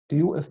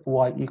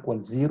 Qfy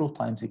equals 0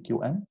 times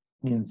Qn,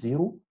 means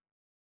 0,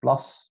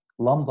 plus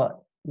lambda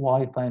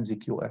y times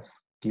Qf,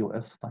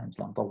 Qf times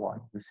lambda y,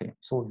 the same.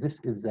 So this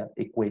is the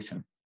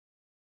equation.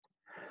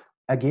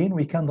 Again,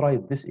 we can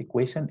write this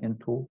equation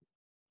into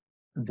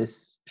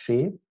this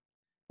shape.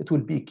 It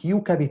will be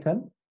Q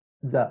capital,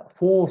 the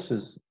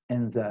forces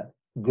in the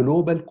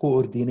global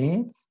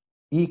coordinates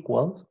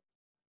equals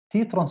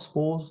T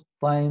transpose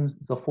times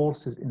the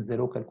forces in the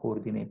local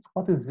coordinate.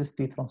 What is this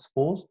T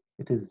transpose?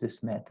 It is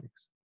this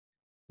matrix.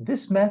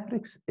 This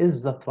matrix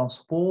is the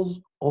transpose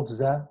of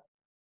the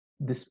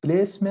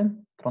displacement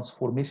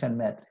transformation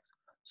matrix.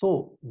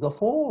 So the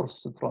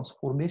force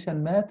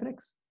transformation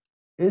matrix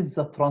is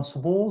the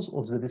transpose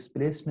of the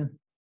displacement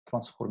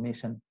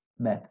transformation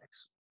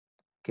matrix.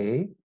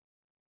 Okay.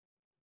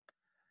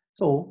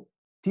 So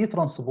T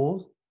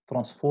transpose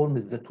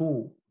transforms the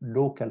two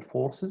local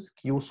forces,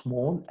 Q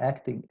small,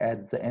 acting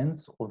at the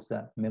ends of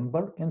the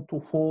member, into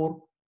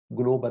four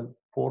global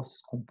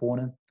force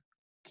component,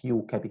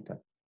 Q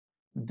capital.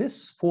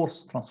 This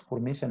force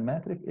transformation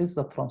matrix is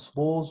the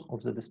transpose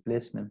of the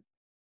displacement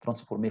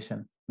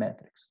transformation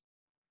matrix.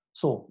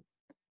 So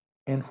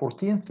in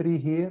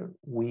 14.3 here,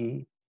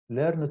 we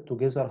learned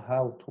together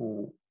how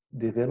to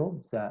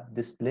develop the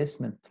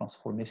displacement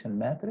transformation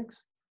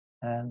matrix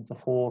and the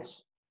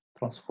force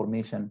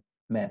transformation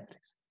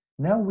matrix.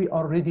 Now we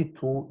are ready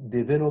to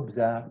develop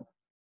the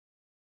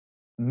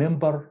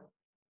member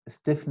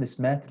stiffness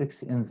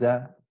matrix in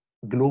the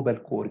global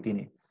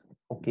coordinates.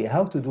 Okay,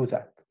 how to do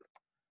that?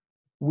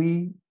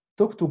 We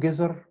took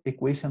together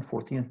equation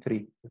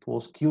 14.3. It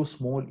was Q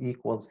small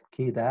equals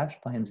K dash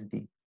times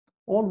D.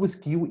 Always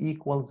Q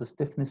equals the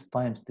stiffness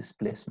times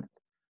displacement.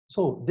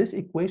 So this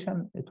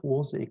equation, it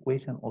was the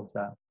equation of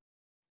the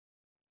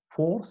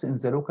force in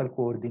the local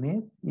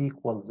coordinates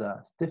equals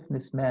the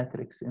stiffness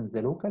matrix in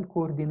the local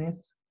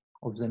coordinates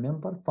of the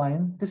member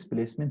times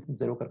displacement in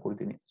the local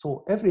coordinates.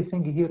 So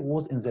everything here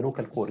was in the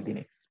local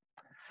coordinates.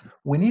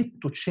 We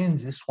need to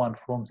change this one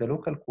from the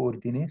local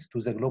coordinates to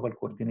the global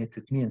coordinates.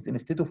 It means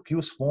instead of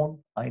Q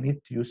small, I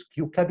need to use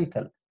Q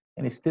capital.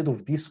 And instead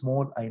of D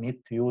small, I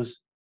need to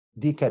use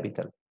D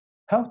capital.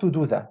 How to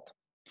do that?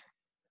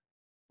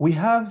 We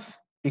have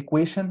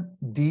equation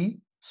D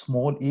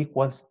small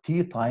equals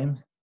T times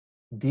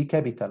D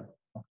capital,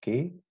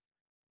 okay?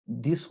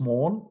 D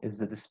small is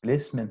the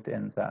displacement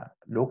in the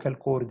local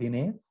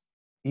coordinates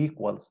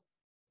equals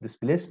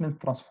displacement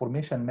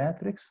transformation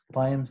matrix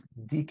times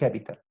D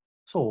capital.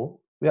 So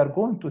we are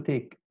going to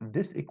take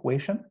this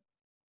equation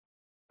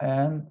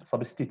and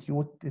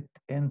substitute it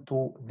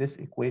into this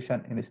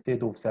equation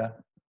instead of the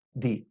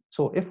D.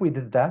 So if we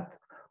did that,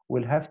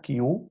 we'll have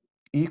Q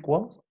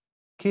equals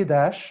K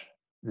dash,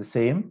 the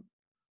same,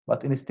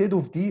 but instead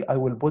of D, I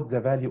will put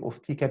the value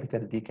of T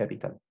capital, D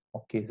capital.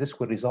 Okay, this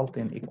will result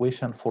in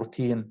equation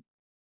 13.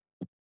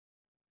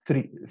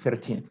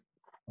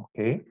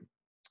 Okay,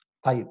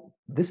 type.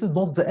 This is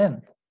not the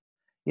end.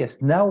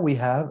 Yes, now we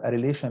have a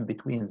relation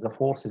between the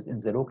forces in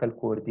the local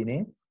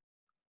coordinates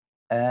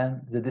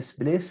and the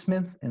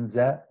displacements in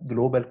the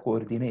global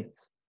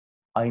coordinates.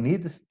 I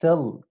need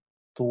still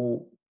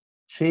to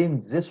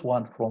change this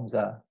one from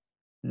the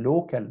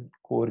local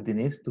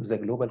coordinates to the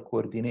global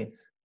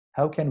coordinates.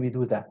 How can we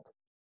do that?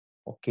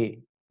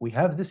 Okay, we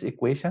have this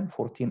equation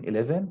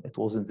 1411. It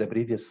was in the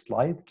previous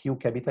slide. Q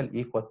capital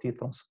equal T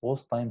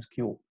transpose times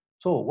Q.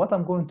 So what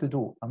I'm going to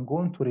do, I'm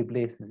going to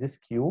replace this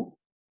Q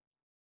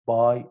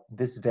by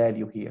this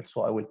value here.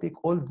 So I will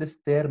take all this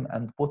term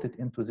and put it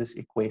into this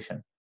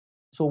equation.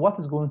 So what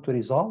is going to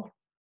result?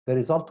 The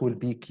result will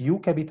be Q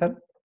capital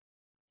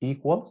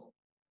equals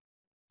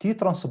T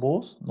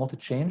transpose, not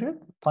change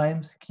it,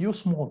 times Q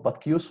small,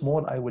 but Q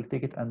small, I will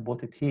take it and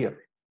put it here.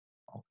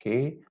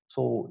 Okay,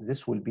 so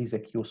this will be the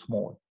Q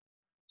small.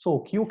 So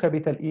Q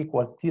capital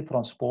equals T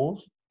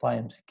transpose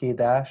times K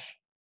dash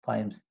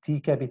times T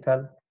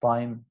capital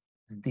times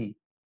D.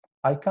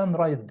 I can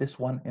write this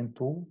one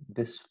into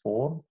this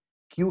form.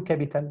 Q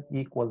capital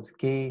equals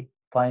K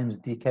times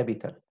D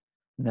capital.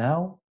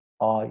 Now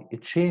I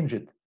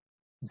changed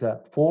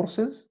the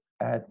forces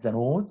at the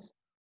nodes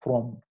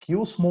from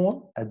Q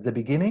small at the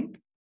beginning.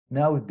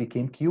 Now it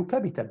became Q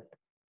capital.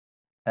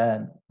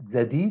 And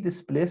the D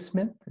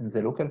displacement in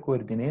the local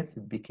coordinates,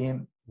 it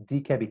became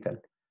D capital.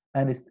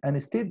 And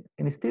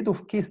instead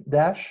of K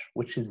dash,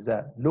 which is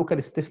the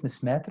local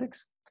stiffness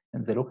matrix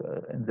in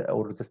the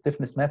or the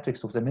stiffness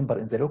matrix of the member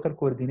in the local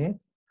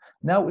coordinates,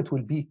 now it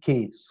will be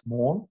K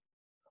small,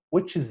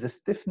 which is the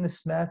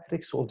stiffness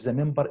matrix of the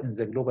member in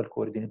the global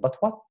coordinate. But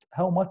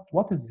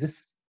what is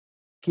this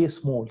K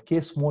small? K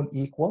small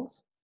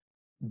equals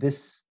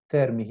this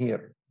term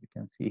here. You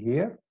can see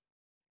here,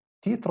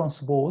 T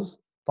transpose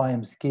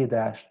times K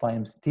dash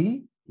times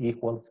T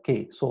equals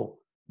K. So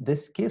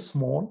this K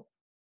small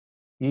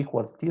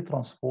equals T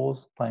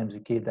transpose times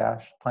K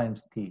dash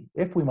times T.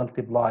 If we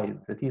multiply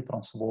the T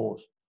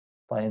transpose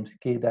times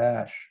K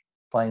dash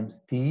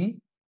times T,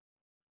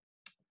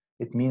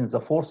 it means the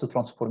force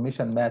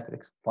transformation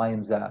matrix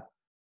times the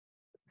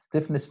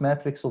stiffness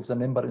matrix of the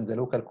member in the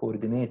local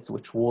coordinates,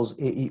 which was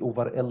AE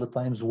over L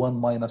times 1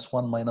 minus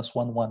 1 minus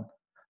 1, 1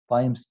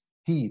 times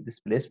T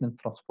displacement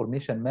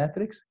transformation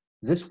matrix.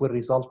 This will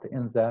result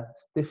in the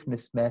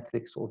stiffness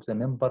matrix of the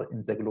member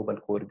in the global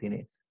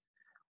coordinates.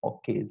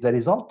 Okay, the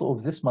result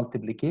of this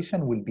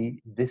multiplication will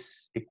be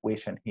this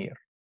equation here.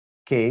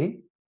 K,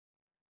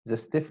 the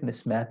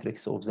stiffness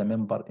matrix of the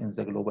member in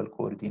the global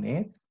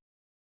coordinates,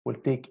 will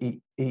take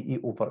AE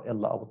over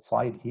L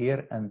outside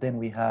here, and then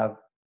we have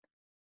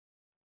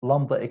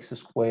lambda x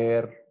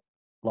square,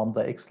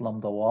 lambda x,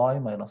 lambda y,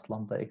 minus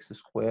lambda x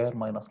square,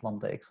 minus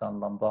lambda x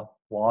and lambda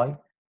y.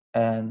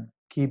 And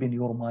keep in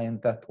your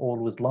mind that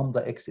always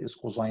lambda x is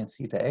cosine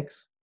theta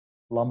x,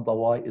 lambda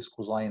y is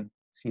cosine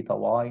theta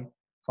y.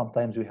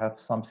 Sometimes we have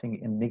something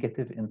in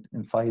negative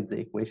inside the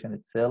equation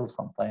itself,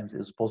 sometimes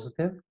it's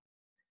positive.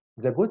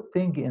 The good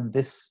thing in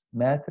this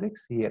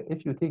matrix here,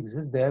 if you take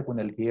this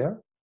diagonal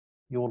here,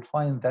 you will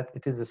find that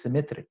it is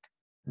symmetric.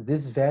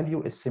 This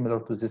value is similar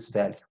to this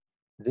value.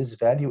 This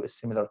value is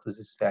similar to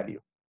this value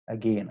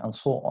again, and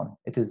so on.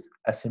 It is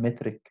a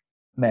symmetric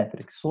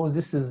matrix. So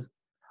this is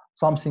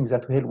something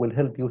that will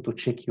help you to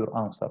check your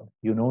answer.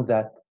 You know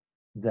that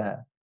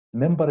the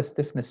member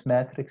stiffness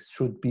matrix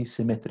should be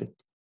symmetric.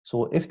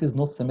 So if it is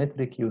not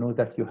symmetric, you know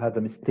that you have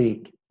a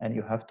mistake and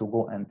you have to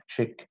go and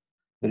check.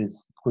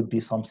 Could be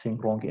something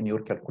wrong in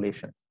your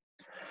calculations.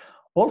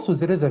 Also,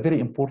 there is a very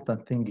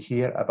important thing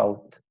here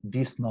about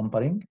this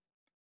numbering.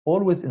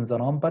 Always in the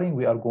numbering,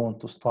 we are going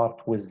to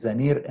start with the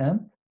near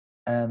end,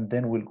 and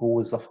then we'll go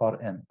with the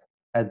far end.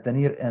 At the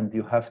near end,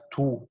 you have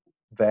two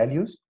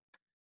values,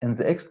 in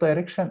the x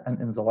direction and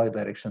in the y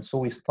direction. So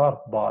we start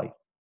by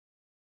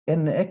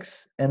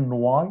nx,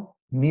 ny,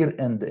 near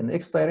end in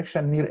x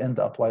direction, near end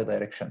at y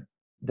direction.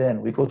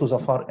 Then we go to the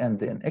far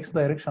end in x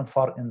direction,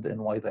 far end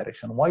in y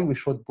direction. Why we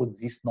should put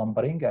this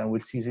numbering, and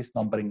we'll see this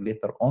numbering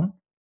later on,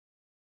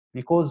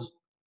 because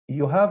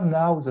you have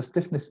now the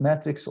stiffness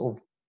matrix of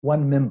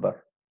one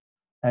member.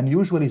 And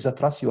usually the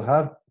truss you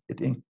have, it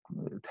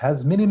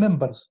has many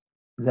members.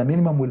 The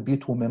minimum will be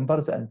 2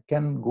 members and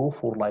can go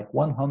for like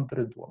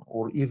 100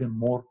 or even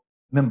more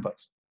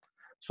members.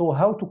 So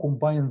how to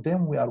combine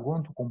them? We are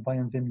going to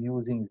combine them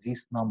using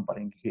this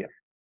numbering here.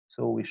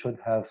 So we should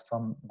have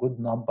some good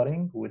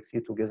numbering. We'll see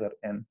together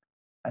in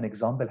an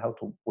example how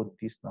to put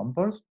these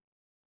numbers.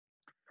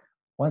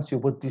 Once you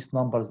put these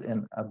numbers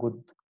in a good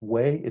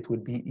way, it will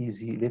be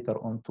easy later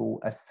on to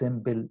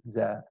assemble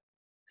the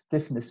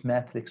stiffness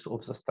matrix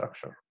of the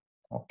structure.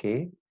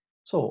 Okay,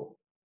 so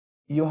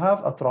you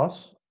have a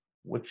truss,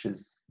 which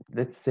is,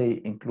 let's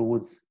say,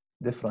 includes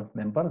different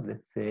members.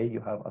 Let's say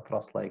you have a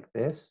truss like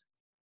this.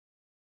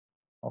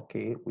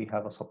 Okay, we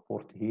have a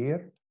support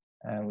here,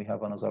 and we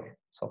have another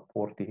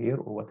support here,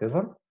 or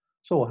whatever.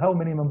 So how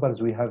many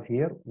members we have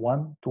here?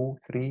 1, 2,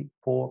 3,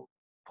 4,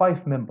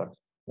 5 members.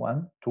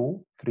 1,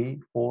 2,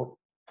 3, 4,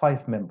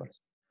 5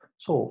 members.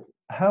 So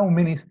how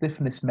many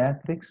stiffness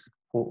matrix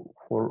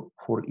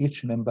for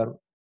each member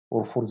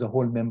or for the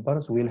whole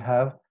members? We'll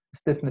have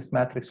stiffness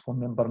matrix for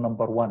member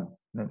number 1,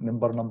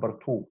 member number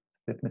 2,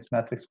 stiffness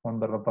matrix for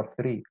member number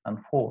 3 and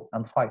 4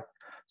 and 5.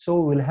 So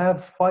we'll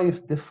have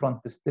 5 different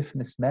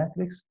stiffness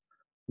matrix,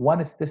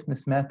 one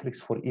stiffness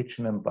matrix for each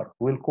member.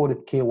 We'll call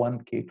it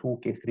K1,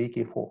 K2, K3,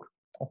 K4.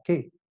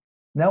 Okay.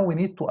 Now we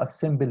need to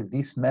assemble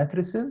these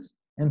matrices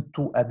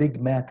into a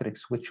big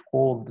matrix, which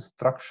called the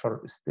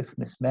structure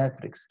stiffness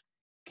matrix,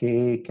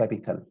 K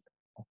capital.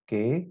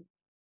 Okay.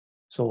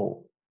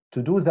 So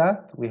to do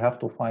that, we have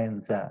to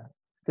find the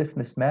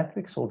stiffness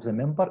matrix of the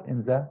member in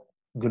the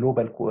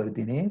global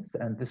coordinates,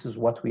 and this is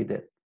what we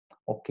did.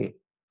 Okay.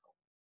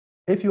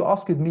 If you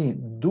asked me,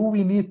 do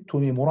we need to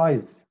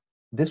memorize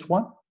this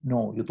one?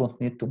 No, you don't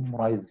need to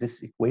memorize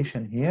this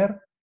equation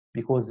here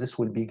because this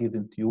will be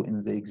given to you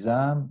in the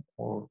exam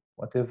or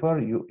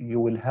whatever. You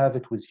will have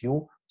it with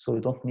you, so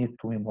you don't need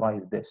to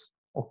memorize this.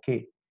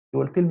 Okay, you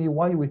will tell me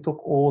why we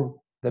took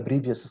all the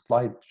previous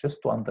slide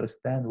just to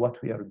understand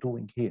what we are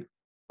doing here.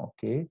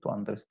 Okay, to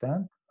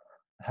understand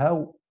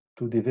how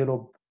to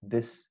develop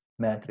this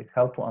matrix,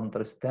 how to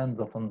understand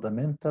the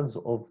fundamentals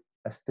of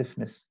a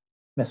stiffness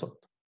method.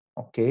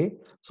 Okay,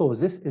 so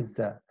this is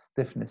the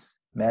stiffness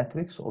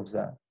matrix of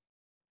the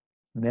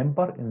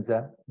member in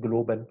the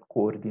global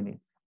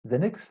coordinates. The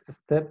next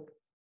step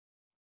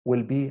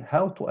will be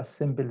how to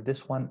assemble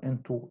this one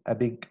into a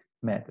big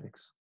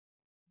matrix.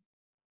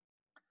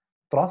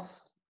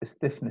 Truss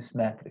stiffness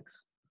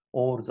matrix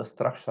or the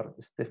structure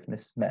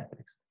stiffness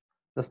matrix.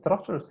 The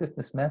structure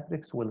stiffness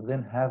matrix will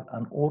then have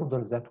an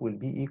order that will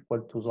be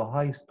equal to the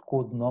highest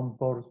code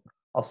number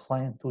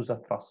assigned to the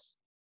truss.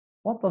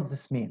 What does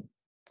this mean?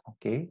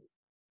 Okay,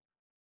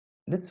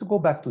 let's go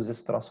back to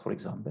this truss, for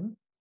example.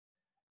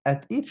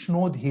 At each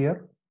node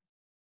here,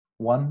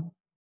 1,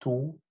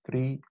 2,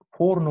 3,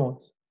 4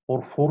 nodes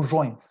or 4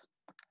 joints.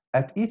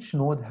 At each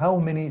node, how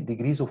many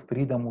degrees of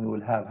freedom we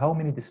will have? How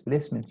many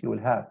displacements you will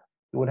have?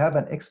 You will have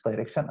an x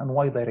direction and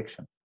y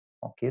direction.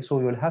 Okay, so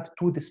you will have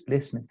 2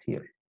 displacements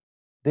here.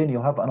 Then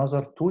you have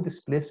another 2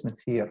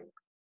 displacements here,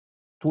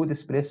 2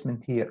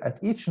 displacements here. At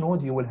each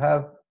node, you will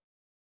have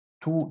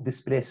 2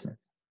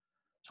 displacements.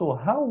 So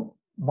how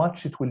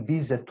much it will be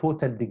the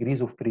total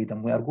degrees of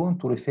freedom? We are going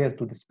to refer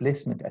to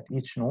displacement at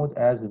each node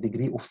as the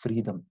degree of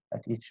freedom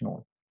at each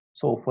node.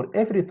 So for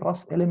every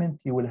truss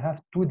element, you will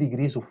have 2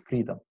 degrees of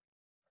freedom.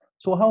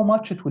 So how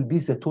much it will be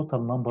the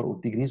total number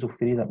of degrees of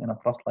freedom in a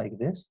truss like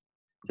this?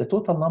 The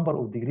total number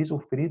of degrees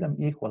of freedom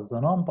equals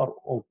the number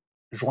of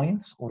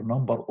joints or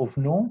number of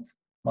nodes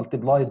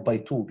multiplied by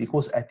 2,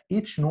 because at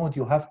each node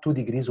you have 2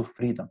 degrees of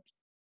freedom.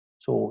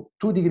 So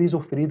 2 degrees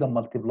of freedom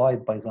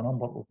multiplied by the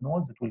number of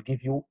nodes, it will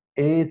give you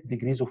 8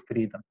 degrees of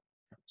freedom.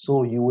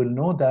 So you will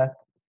know that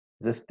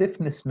the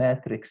stiffness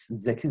matrix,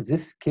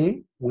 this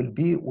K, will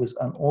be with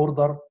an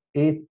order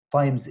 8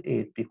 times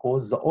 8,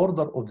 because the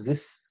order of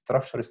this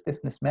structure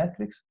stiffness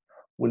matrix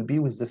will be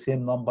with the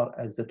same number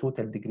as the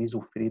total degrees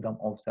of freedom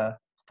of the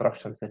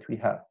structures that we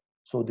have.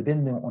 So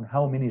depending on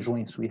how many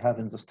joints we have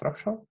in the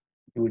structure,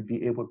 you will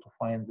be able to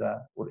find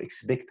or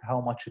expect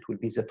how much it will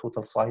be the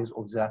total size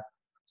of the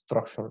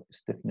structure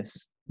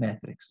stiffness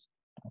matrix.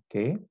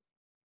 Okay.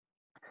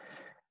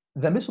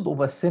 The method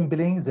of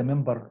assembling the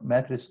member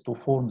matrix to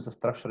form the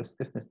structure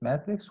stiffness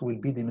matrix will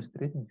be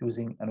demonstrated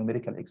using a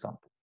numerical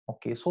example.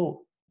 Okay,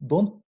 so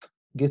don't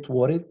get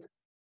worried.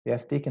 We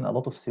have taken a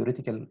lot of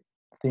theoretical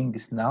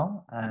things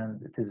now,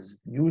 and it is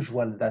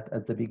usual that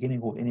at the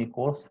beginning of any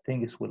course,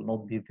 things will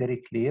not be very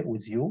clear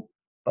with you,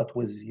 but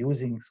with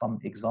using some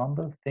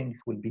examples, things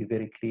will be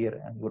very clear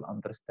and you'll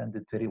understand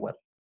it very well.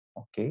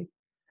 Okay.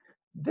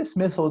 This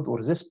method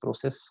or this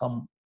process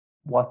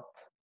somewhat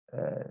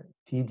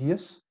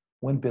tedious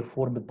when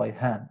performed by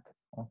hand,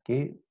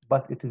 okay?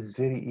 But it is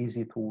very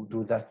easy to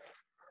do that,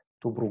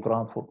 to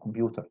program for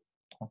computer,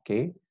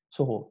 okay?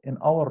 So in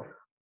our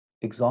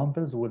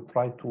examples, we'll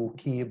try to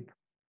keep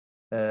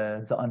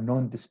the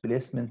unknown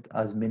displacement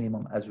as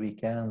minimum as we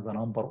can, the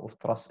number of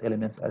truss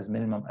elements as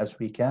minimum as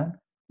we can,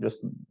 just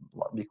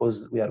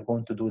because we are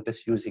going to do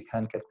this using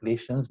hand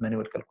calculations,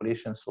 manual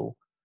calculations, so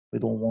we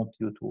don't want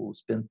you to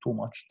spend too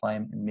much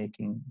time in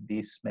making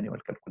these manual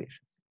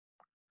calculations.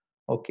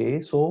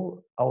 Okay,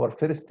 so our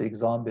first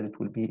example, it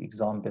will be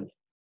example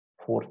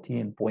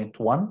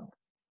 14.1,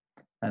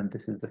 and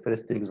this is the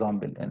first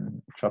example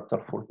in chapter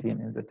 14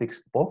 in the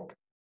textbook.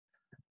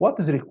 What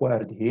is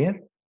required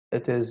here?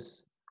 It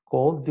is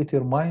called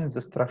determine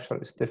the structure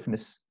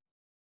stiffness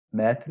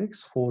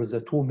matrix for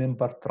the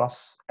 2-member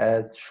truss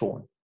as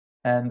shown,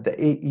 and the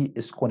AE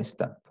is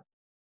constant.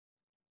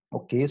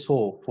 Okay,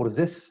 so for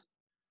this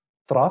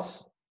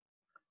truss,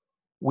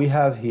 we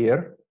have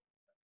here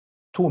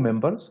 2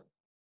 members,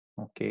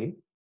 okay,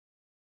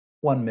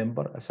 1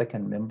 member, a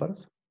second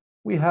members.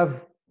 We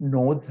have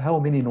nodes. How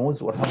many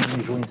nodes or how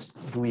many joints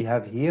do we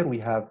have here? We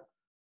have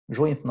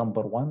joint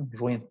number 1,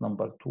 joint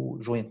number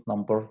 2, joint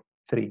number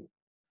 3.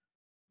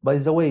 By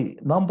the way,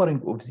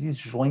 numbering of these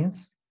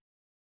joints,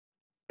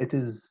 it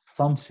is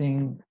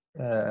something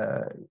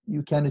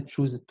you can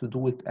choose it to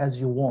do it as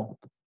you want.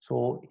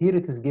 So here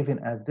it is given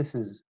as this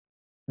is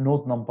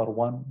node number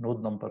 1,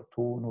 node number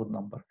 2, node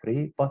number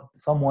 3, but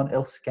someone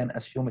else can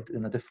assume it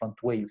in a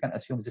different way. You can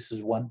assume this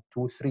is 1,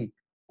 2, 3,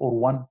 or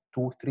 1,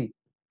 2, 3.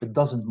 It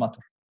doesn't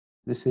matter.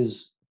 This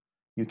is,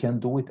 you can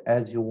do it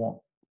as you want,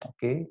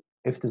 okay?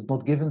 If it is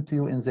not given to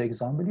you in the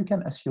example, you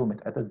can assume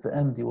it. At the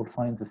end, you will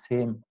find the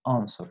same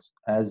answers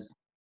as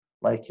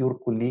like your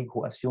colleague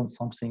who assumed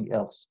something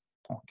else,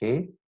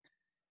 okay?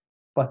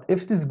 But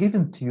if it is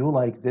given to you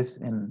like this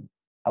in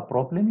a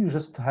problem, you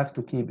just have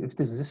to keep, if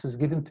this is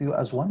given to you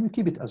as 1, you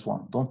keep it as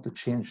 1. Don't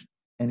change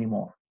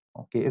anymore,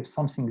 okay? If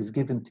something is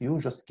given to you,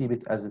 just keep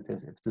it as it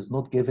is. If it is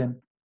not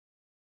given,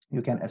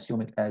 you can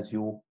assume it as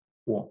you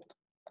want.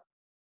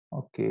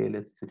 Okay,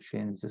 let's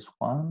change this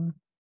one.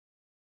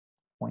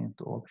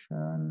 Point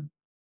option,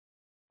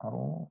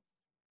 arrow,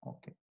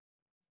 okay.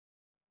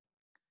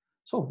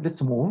 So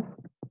let's move.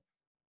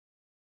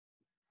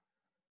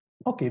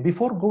 Okay,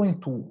 before going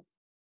to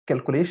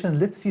calculation,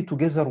 let's see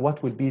together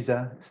what will be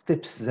the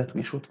steps that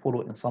we should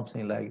follow in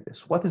something like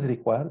this. What is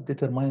required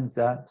determines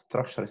the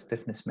structure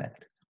stiffness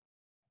matrix.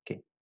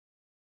 Okay,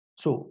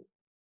 so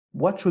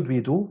what should we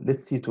do?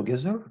 Let's see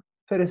together.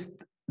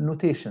 First,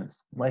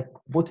 notations, like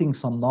putting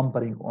some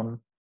numbering on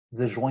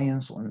the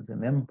joints, on the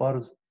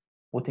members,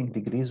 putting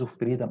degrees of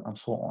freedom, and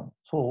so on.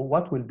 So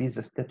what will be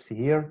the steps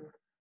here?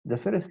 The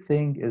first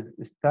thing is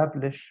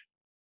establish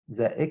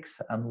the X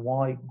and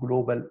Y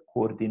global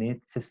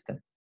coordinate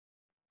system.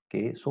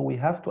 Okay, so we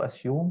have to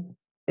assume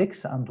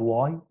X and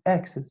Y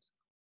axis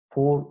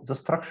for the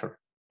structure.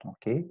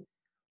 Okay,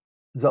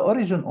 the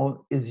origin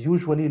is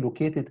usually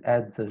located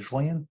at the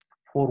joint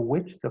for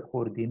which the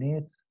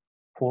coordinates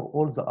for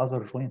all the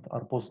other joints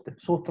are positive.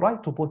 So try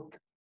to put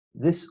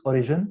this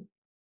origin,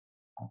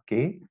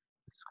 okay,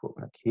 let's go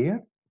back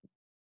here.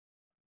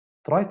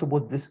 Try to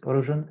put this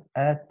origin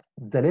at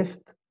the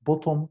left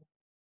bottom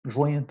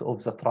joint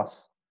of the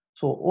truss.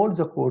 So all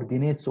the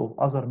coordinates of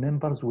other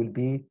members will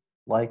be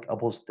like a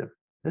positive.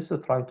 Let's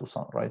try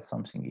to write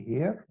something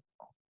here.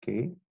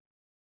 Okay.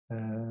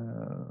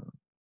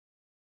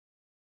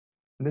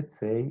 Let's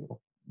say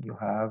you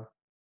have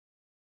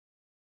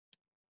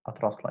a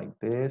truss like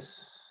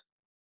this.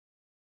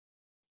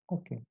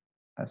 Okay.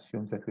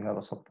 Assume that we have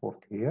a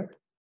support here.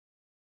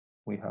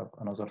 We have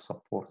another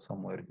support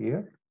somewhere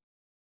here.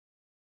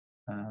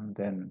 And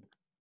then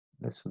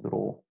let's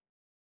draw.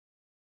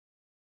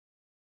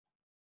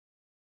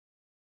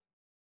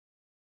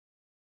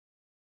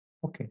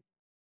 Okay.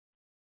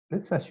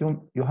 Let's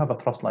assume you have a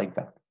truss like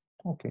that.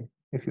 Okay.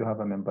 If you have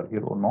a member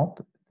here or not,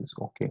 it's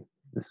okay.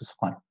 This is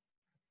fine.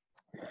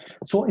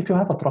 So if you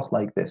have a truss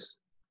like this,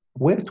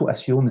 where to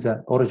assume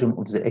the origin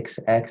of the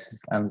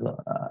x-axis and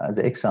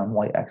the x and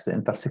y-axis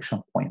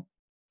intersection point?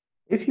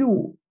 If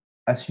you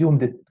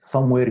assumed it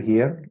somewhere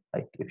here,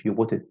 like if you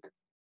put it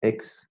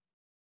x,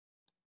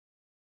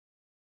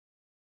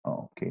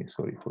 okay,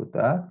 sorry for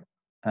that,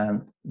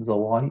 and the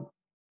y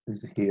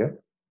is here,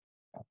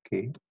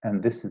 okay,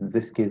 and this is in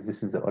this case,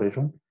 this is the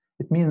origin.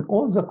 It means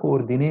all the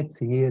coordinates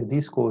here,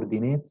 these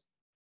coordinates,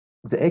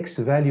 the x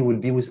value will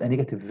be with a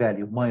negative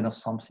value,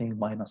 minus something,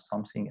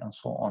 and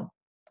so on.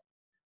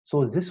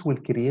 So this will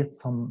create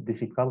some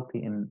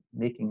difficulty in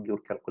making your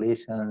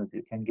calculations.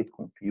 You can get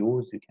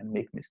confused, you can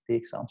make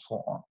mistakes, and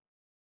so on.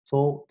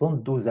 So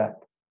don't do that.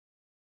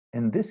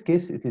 In this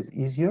case, it is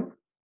easier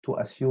to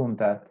assume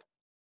that,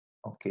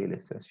 okay,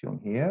 let's assume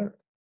here,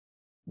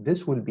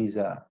 this will be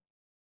the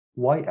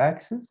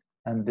y-axis,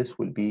 and this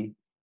will be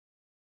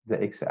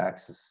the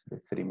x-axis.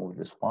 Let's remove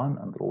this one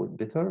and draw it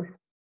better.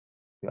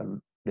 We are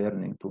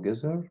learning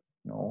together.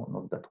 No,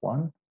 not that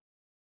one.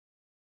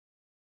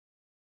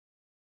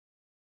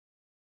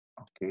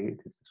 Okay,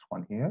 it is this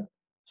one here.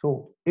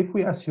 So if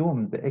we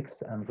assume the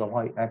x and the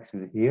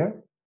y-axis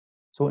here,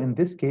 so in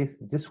this case,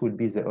 this will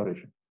be the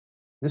origin.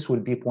 This will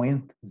be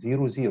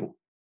 0.00.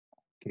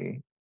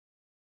 Okay,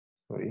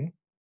 sorry.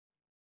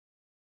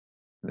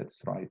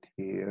 Let's write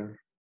here.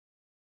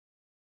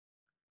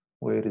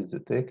 Where is the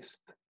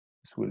text?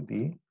 This will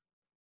be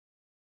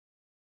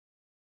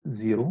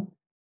 0,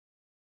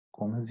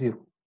 0.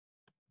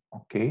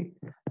 Okay,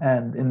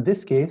 and in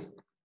this case,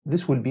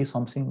 this will be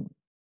something,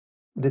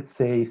 let's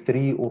say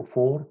 3 or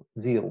 4,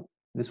 0.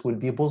 This will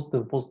be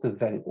positive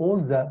value. All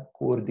the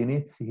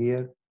coordinates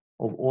here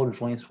of all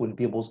joints will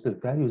be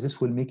positive values. This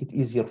will make it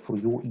easier for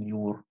you in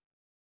your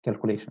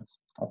calculations.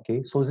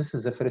 Okay, so this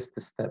is the first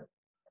step,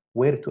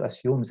 where to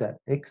assume the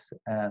x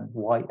and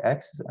y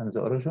axis and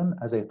the origin.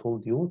 As I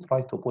told you,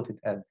 try to put it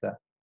at the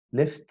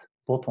left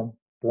bottom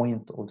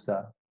point of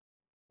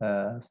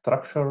the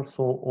structure,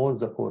 so all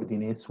the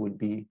coordinates will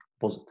be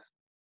positive.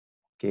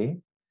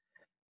 Okay.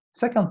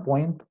 Second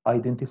point,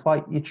 identify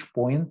each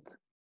point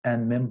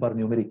and member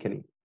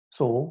numerically.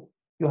 So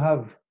you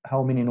have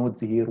how many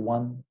nodes here?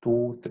 1,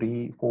 2,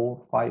 3,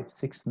 4, 5,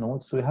 6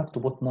 nodes. So you have to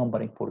put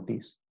numbering for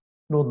these.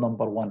 Node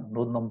number 1,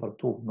 node number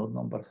 2, node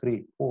number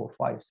 3, 4,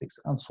 5, 6,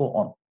 and so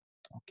on.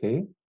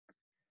 Okay.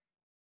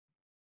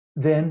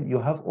 Then you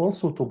have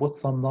also to put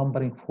some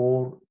numbering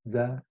for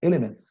the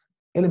elements.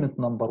 Element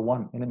number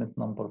 1, element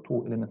number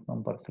 2, element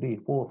number 3,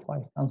 4,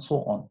 5, and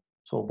so on.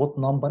 So put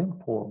numbering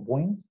for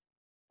points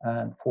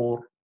and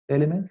for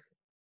elements,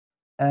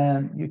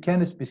 and you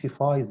can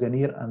specify the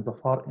near and the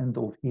far end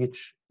of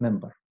each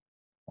member.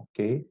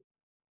 Okay,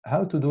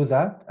 how to do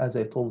that? As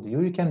I told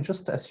you, you can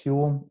just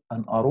assume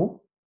an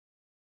arrow.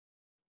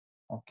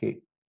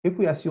 Okay, if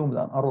we assume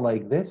an arrow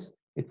like this,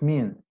 it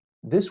means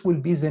this will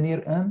be the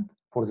near end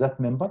for that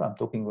member. I'm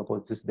talking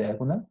about this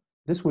diagonal.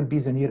 This will be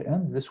the near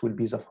end, this will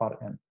be the far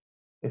end.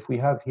 If we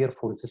have here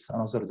for this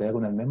another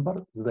diagonal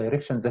member, the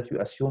direction that you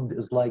assumed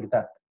is like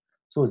that.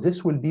 So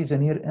this will be the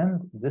near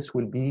end, this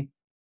will be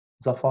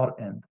the far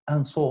end,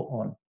 and so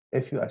on.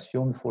 If you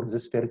assume for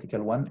this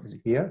vertical one is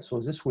here, so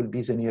this will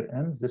be the near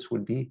end, this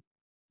will be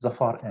the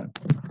far end.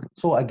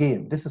 So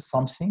again, this is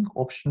something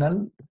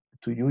optional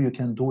to you. You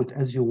can do it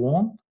as you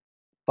want,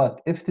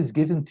 but if it is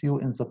given to you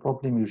in the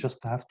problem, you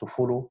just have to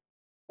follow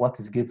what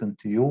is given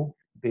to you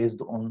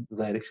based on the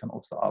direction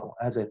of the arrow.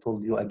 As I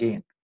told you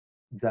again,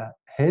 the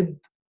head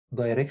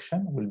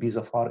direction will be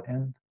the far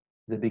end,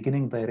 the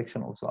beginning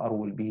direction of the arrow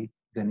will be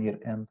the near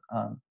end,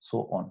 and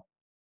so on.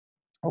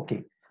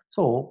 Okay,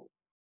 so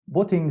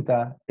putting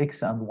the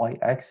x and y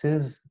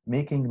axis,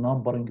 making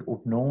numbering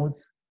of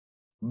nodes,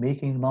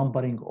 making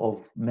numbering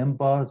of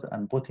members,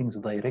 and putting the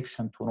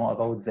direction to know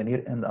about the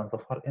near end and the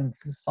far end.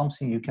 This is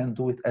something you can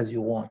do it as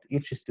you want.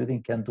 Each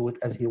student can do it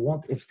as he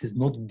wants if it is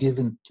not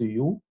given to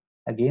you.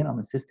 Again, I'm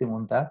insisting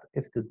on that.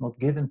 If it is not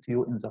given to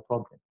you in the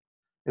problem,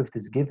 if it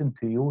is given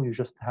to you, you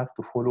just have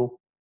to follow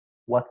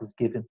what is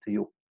given to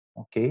you.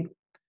 Okay.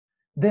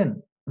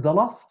 Then the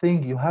last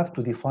thing, you have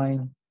to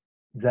define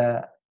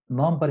the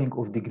numbering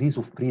of degrees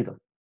of freedom.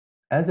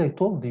 As I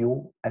told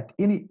you, at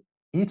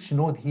each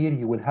node here,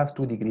 you will have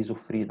 2 degrees of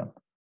freedom.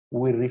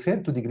 We will refer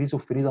to degrees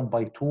of freedom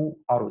by 2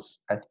 arrows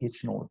at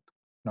each node.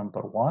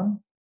 Number 1,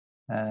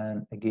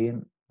 and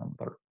again,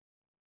 number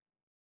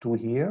 2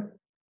 here,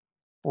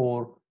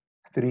 or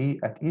 3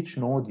 at each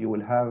node, you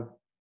will have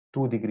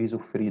 2 degrees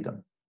of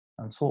freedom,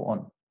 and so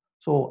on.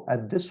 So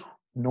at this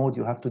node,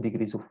 you have 2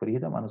 degrees of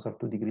freedom, another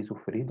 2 degrees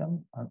of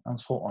freedom, and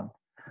so on.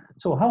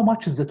 So how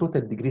much is the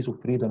total degrees of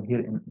freedom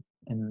here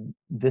in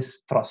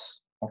this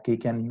truss? Okay,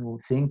 can you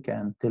think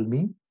and tell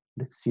me?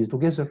 Let's see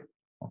together.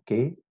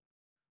 Okay.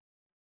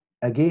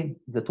 Again,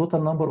 the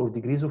total number of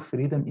degrees of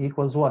freedom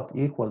equals what?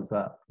 Equals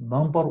the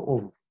number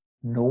of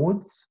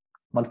nodes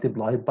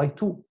multiplied by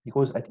 2,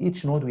 because at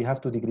each node we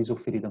have 2 degrees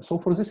of freedom. So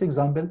for this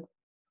example,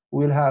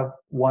 we'll have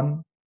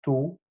 1,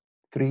 2,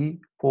 3,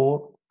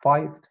 4,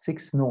 5,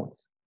 6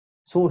 nodes.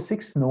 So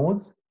 6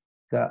 nodes,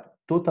 the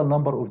total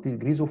number of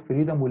degrees of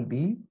freedom will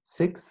be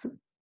 6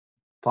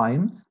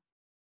 times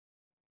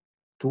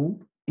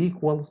 2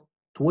 equals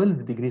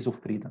 12 degrees of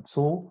freedom.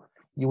 So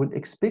you will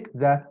expect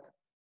that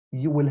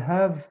you will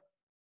have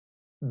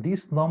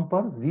these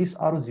numbers, these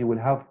arrows, you will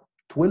have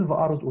 12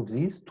 arrows of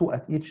these, 2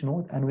 at each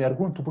node, and we are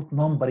going to put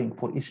numbering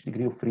for each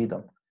degree of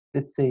freedom.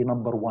 Let's say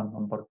number 1,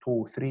 number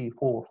 2, 3,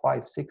 4,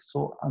 5, 6,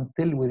 so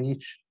until we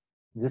reach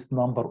this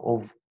number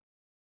of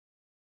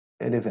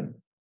 11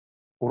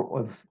 or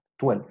of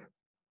 12.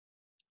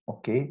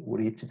 Okay,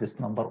 we reach this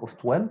number of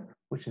 12,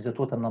 which is the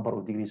total number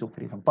of degrees of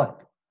freedom.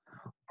 But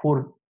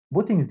for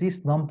putting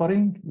this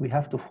numbering, we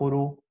have to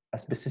follow a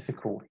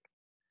specific rule.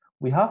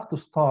 We have to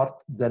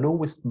start, the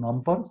lowest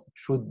numbers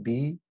should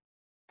be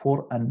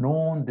for a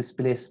known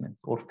displacement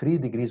or 3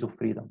 degrees of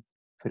freedom.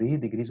 3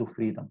 degrees of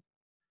freedom.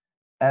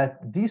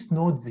 At these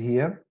nodes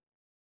here,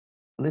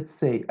 let's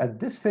say at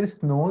this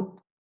first node,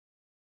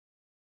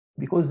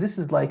 because this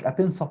is like a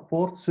pin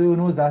support, so you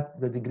know that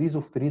the degrees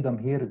of freedom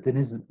here, there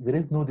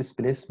is no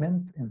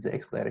displacement in the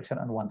x direction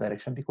and one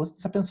direction because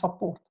it's a pin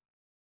support.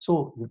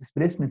 So the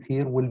displacement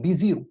here will be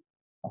 0.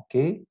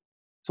 Okay,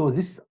 so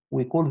this,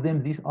 we call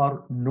them, these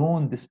are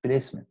known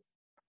displacements.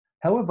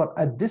 However,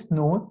 at this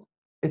node,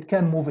 it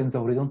can move in the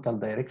horizontal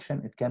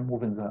direction, it can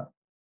move in the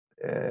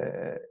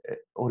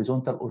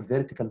horizontal or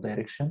vertical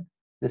direction.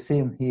 The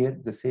same here,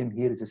 the same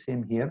here, the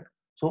same here.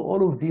 So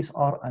all of these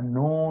are a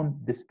known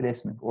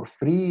displacement or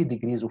 3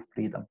 degrees of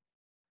freedom.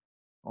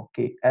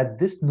 Okay, at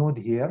this node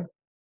here,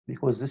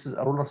 because this is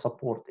a roller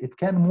support, it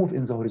can move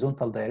in the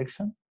horizontal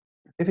direction.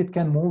 If it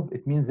can move,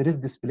 it means there is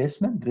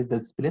displacement, there is the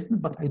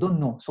displacement, but I don't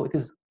know. So it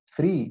is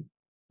 3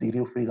 degree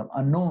of freedom,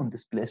 unknown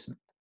displacement.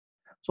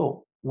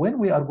 So when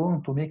we are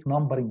going to make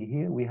numbering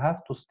here, we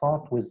have to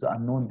start with the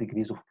unknown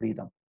degrees of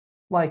freedom.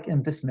 Like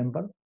in this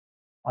member,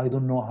 I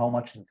don't know how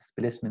much is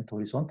displacement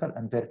horizontal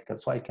and vertical,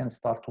 so I can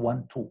start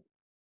 1, 2,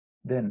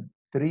 then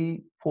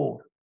 3,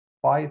 4,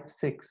 5,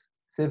 6,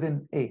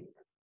 7, 8,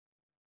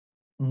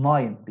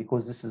 9,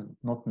 because this is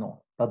not known.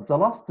 But the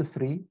last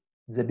 3,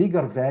 the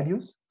bigger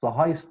values, the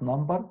highest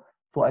number,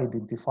 to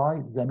identify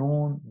the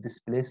known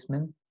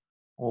displacement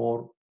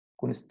or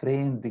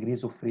constrained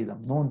degrees of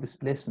freedom. Known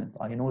displacement,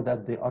 I know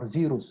that they are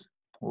zeros.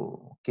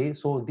 Okay,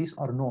 so these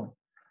are known.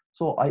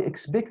 So I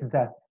expect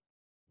that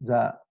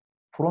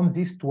from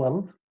these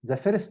 12, the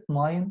first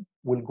 9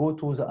 will go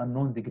to the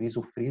unknown degrees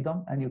of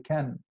freedom, and you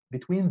can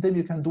between them,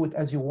 you can do it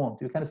as you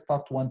want. You can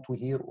start 1, 2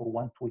 here, or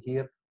 1, 2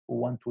 here, or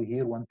 1, 2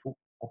 here, 1, 2.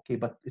 Okay,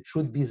 but it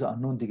should be the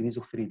unknown degrees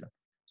of freedom.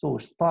 So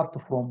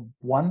start from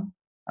 1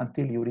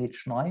 until you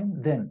reach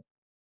 9. Then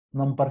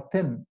number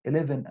 10,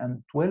 11,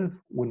 and 12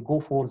 will go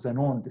for the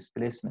known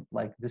displacement.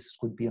 Like this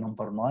could be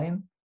number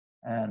 9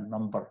 and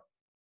number,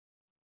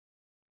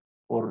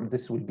 or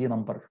this will be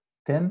number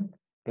 10,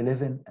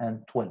 11,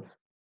 and 12.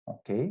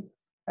 Okay.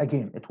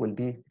 Again, it will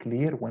be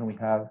clear when we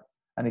have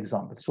an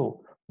example.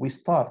 So we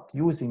start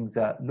using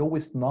the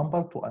lowest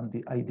number to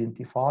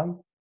identify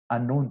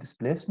unknown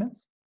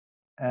displacements,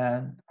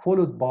 and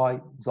followed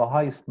by the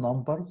highest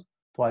numbers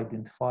to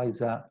identify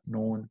the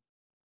known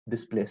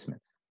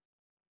displacements.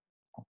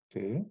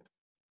 Okay.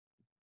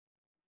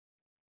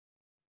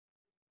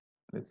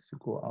 Let's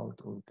go out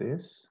of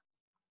this.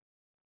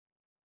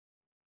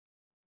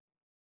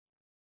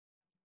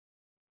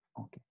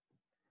 Okay.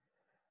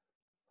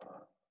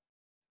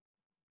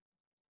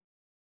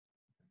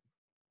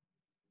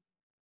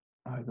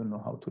 I don't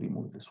know how to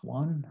remove this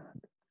one.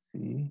 Let's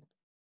see.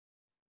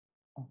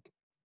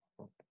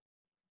 Okay.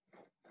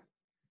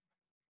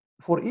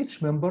 For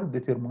each member,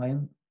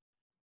 determine,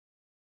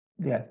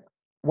 yes.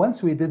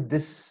 Once we did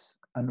this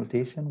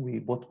annotation, we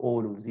put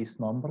all of these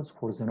numbers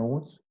for the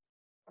nodes,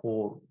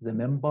 for the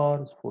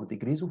members, for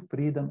degrees of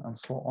freedom, and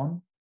so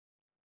on.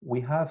 We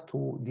have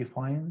to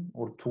define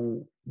or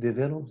to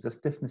develop the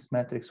stiffness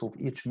matrix of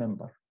each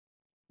member.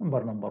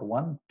 Member number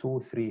 1, 2,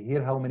 3.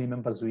 Here, how many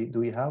members do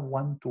we have?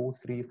 1, 2,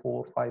 3,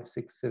 4, 5,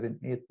 6, 7,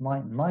 8,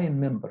 9. 9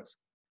 members.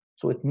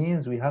 So it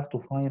means we have to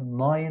find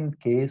 9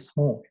 case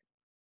more.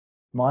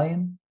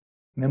 9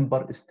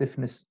 member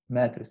stiffness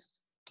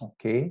matrix.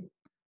 Okay.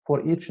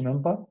 For each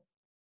member,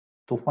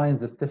 to find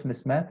the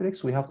stiffness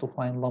matrix, we have to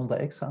find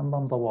lambda x and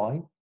lambda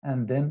y,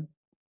 and then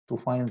to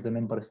find the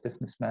member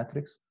stiffness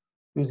matrix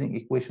using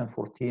equation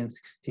 14,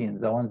 16,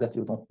 the one that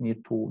you don't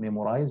need to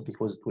memorize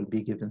because it will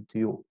be given to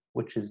you,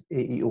 which is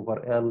AE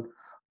over L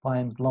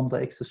times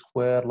lambda x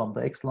squared,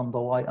 lambda x, lambda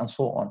y, and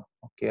so on.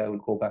 Okay, I will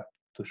go back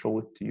to show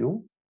it to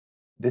you.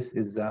 This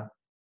is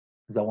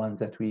the one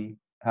that we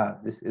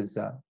have. This is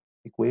the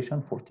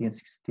equation 14,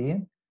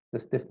 16, the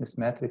stiffness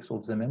matrix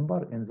of the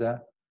member in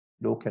the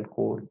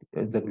local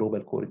the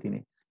global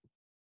coordinates.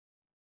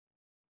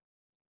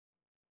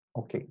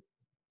 Okay,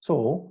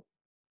 so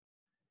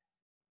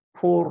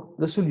for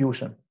the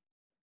solution,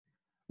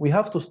 we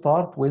have to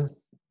start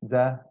with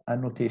the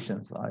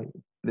annotations.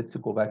 Let's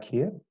go back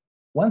here.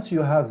 Once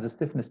you have the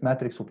stiffness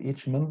matrix of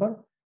each member,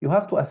 you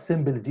have to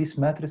assemble these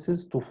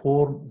matrices to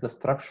form the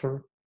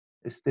structure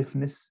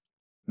stiffness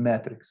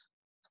matrix.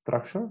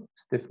 Structure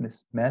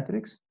stiffness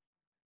matrix.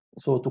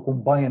 So to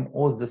combine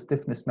all the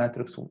stiffness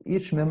matrix of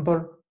each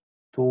member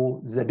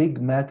to the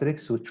big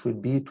matrix, which will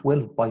be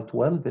 12 by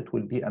 12, it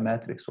will be a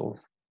matrix of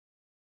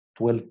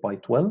 12 by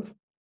 12.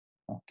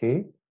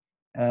 Okay,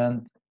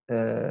 and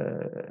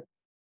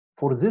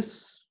for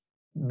this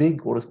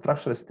big or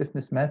structural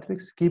stiffness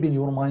matrix, keep in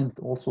your mind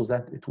also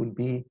that it will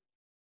be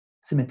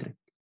symmetric.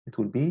 It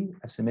will be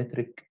a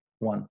symmetric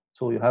one.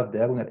 So you have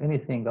diagonal,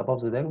 anything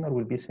above the diagonal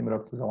will be similar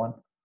to the one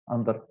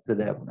under the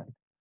diagonal.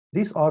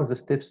 These are the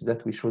steps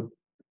that we should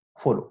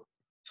follow.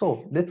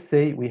 So let's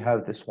say we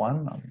have this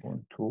one. I'm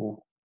going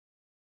to,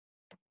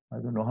 I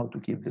don't know how to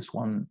keep this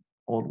one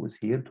always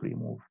here to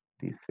remove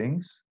these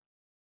things.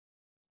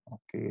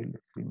 Okay,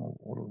 let's remove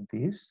all of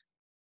these.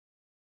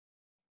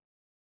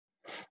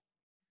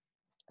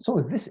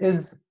 So this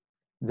is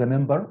the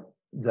member,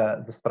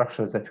 the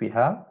structure that we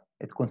have.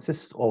 It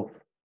consists of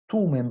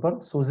 2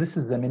 members. So this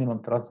is the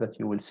minimum truss that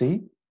you will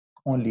see,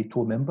 only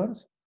 2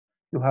 members.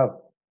 You have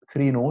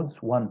 3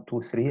 nodes, 1,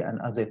 2, 3,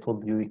 and as I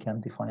told you, you can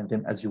define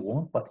them as you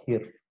want, but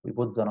here we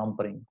put the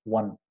numbering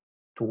 1,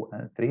 2,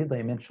 and 3.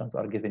 Dimensions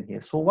are given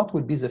here. So what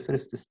will be the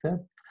first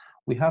step?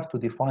 We have to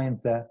define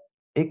the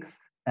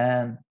x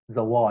and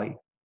the y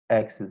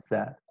axis,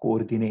 the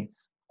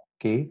coordinates.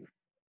 Okay,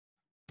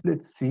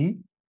 let's see.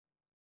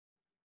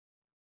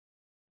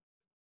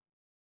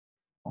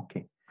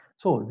 Okay,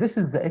 so this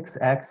is the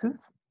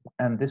x-axis,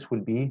 and this will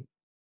be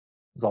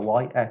the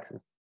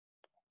y-axis.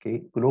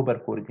 Okay, global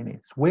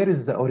coordinates. Where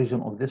is the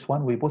origin of this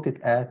one? We put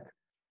it at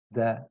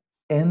the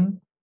end,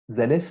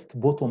 the left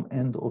bottom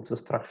end of the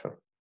structure.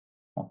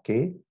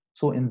 Okay,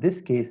 so in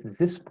this case,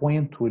 this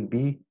point will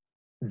be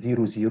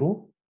 0,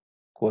 0.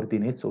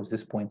 Coordinates of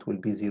this point will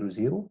be 0,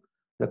 0.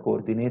 The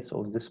coordinates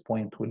of this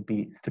point will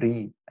be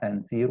 3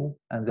 and 0,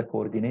 and the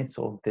coordinates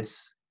of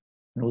this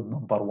node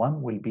number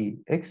 1 will be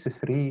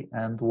x3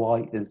 and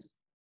y is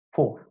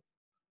 4.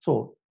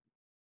 So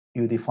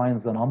you define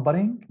the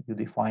numbering, you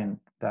define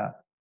the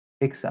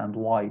x and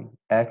y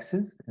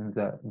axis in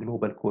the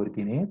global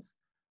coordinates.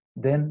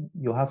 Then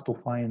you have to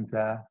find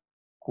the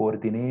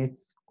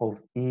coordinates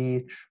of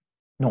each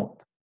node.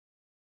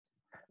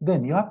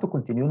 Then you have to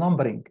continue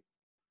numbering.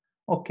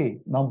 Okay,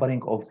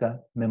 numbering of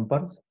the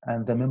members,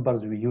 and the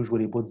members we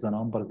usually put the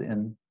numbers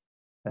in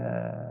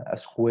a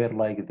square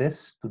like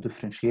this to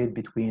differentiate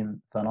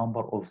between the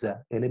number of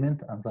the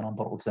element and the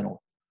number of the node.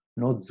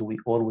 Nodes, we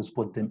always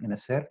put them in a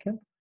circle.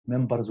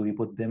 Members, we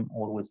put them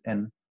always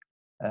in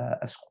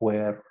a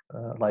square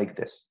like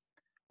this.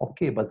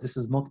 Okay, but this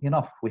is not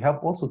enough. We have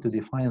also to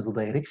define the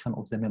direction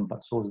of the member.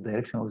 So the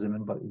direction of the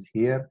member is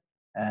here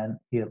and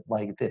here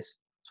like this.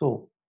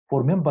 So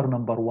for member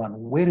number 1,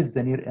 where is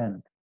the near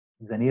end?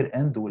 The near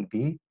end will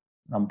be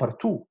number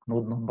 2,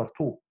 node number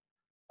 2.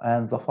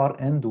 And the far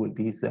end will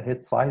be the head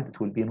side, it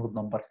will be node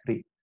number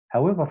 3.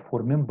 However,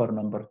 for member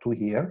number 2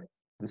 here,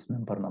 this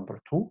member number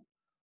 2,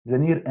 the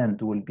near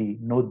end will be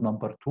node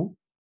number 2,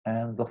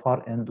 and the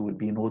far end will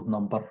be node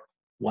number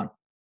 1.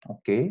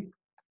 Okay,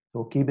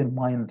 so keep in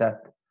mind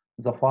that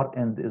the far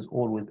end is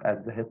always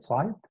at the head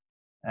side,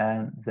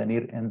 and the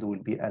near end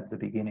will be at the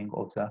beginning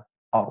of the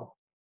arrow.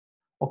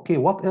 Okay,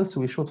 what else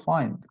we should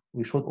find?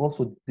 We should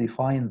also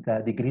define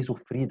the degrees of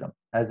freedom.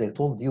 As I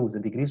told you, the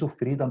degrees of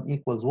freedom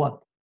equals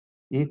what?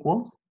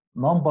 Equals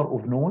number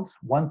of nodes,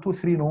 1, 2,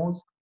 3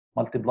 nodes,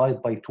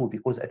 multiplied by 2,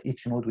 because at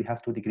each node we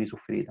have 2 degrees of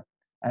freedom.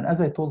 And as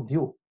I told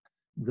you,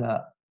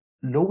 the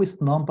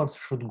lowest numbers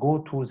should go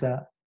to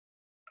the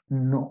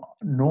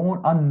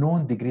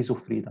unknown degrees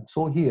of freedom.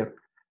 So here,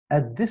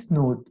 at this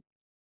node,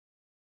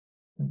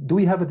 do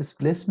we have a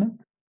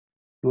displacement?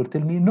 You will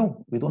tell me,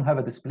 no, we don't have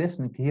a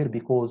displacement here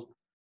because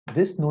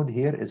this node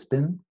here is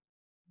pin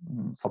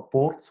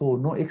support, so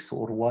no X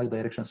or Y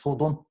direction. So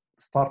don't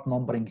start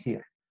numbering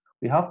here.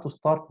 We have to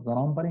start the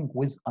numbering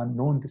with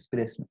unknown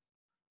displacement.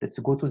 Let's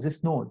go to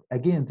this node.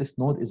 Again, this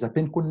node is a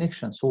pin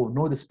connection, so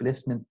no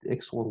displacement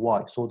X or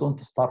Y. So don't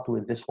start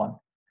with this one.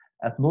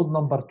 At node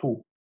number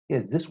 2,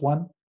 yes, this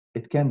one,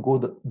 it can go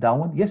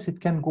down. Yes,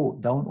 it can go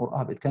down or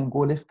up. It can go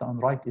left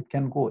and right. It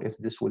can go if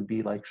this will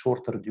be like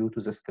shorter due to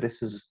the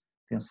stresses,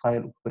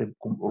 tensile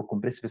or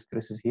compressive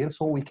stresses here.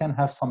 So we can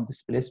have some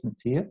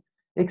displacements here,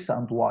 X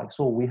and Y.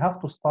 So we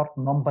have to start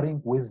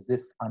numbering with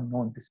this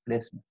unknown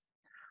displacements.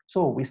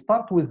 So we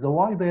start with the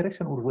Y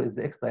direction or with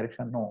the X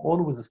direction? No,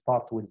 always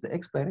start with the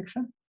X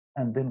direction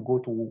and then go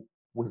to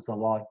with the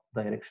Y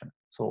direction.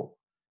 So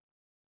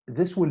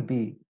this will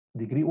be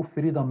degree of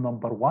freedom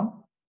number 1,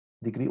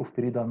 degree of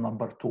freedom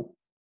number 2.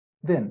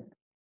 Then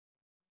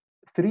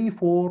 3,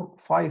 4,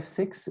 5,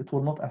 6, it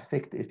will not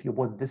affect if you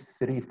put this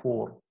 3,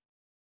 4,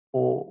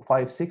 or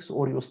 5, 6,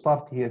 or you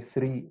start here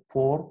 3,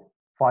 4,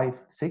 5,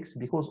 6,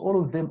 because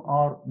all of them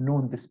are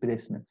known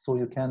displacements. So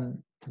you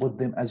can put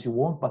them as you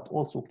want, but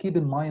also keep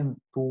in mind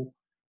to,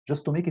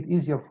 just to make it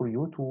easier for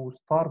you, to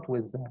start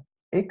with the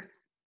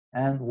X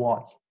and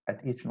Y at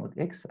each node,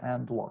 X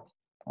and Y.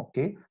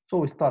 Okay, so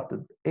we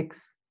started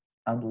X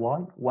and Y,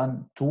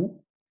 1, 2,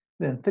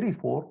 then 3,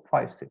 4,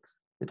 5, 6.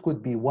 It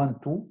could be 1,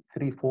 2,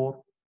 3,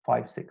 4,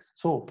 5, 6.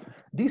 So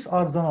these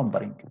are the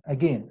numbering.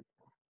 Again,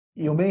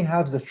 you may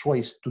have the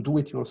choice to do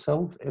it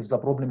yourself if the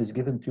problem is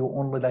given to you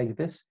only like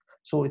this.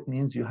 So it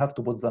means you have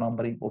to put the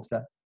numbering of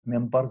the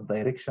members,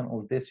 direction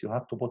of this. You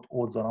have to put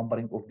all the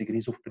numbering of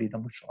degrees of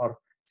freedom, which are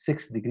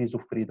 6 degrees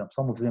of freedom.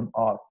 Some of them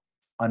are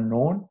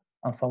unknown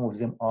and some of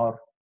them are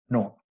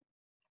known.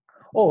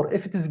 Or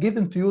if it is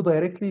given to you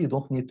directly, you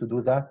don't need to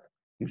do that.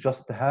 You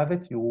just have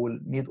it. You will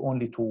need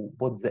only to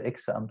put the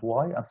X and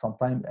Y, and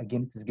sometimes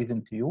again it is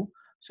given to you.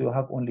 So you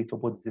have only to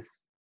put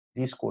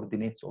these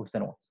coordinates of the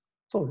nodes.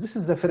 So this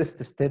is the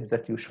first step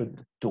that you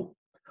should do.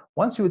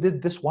 Once you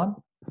did this one,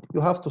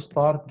 you have to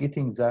start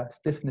getting the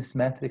stiffness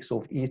matrix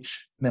of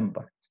each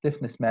member.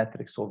 Stiffness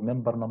matrix of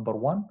member number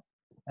 1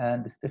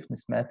 and the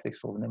stiffness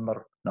matrix of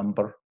member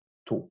number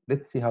 2.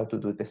 Let's see how to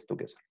do this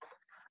together.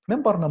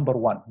 Member number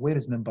 1, where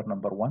is member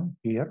number 1?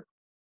 Here.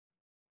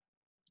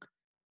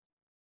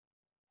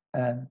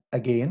 And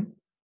again,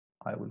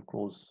 I will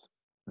close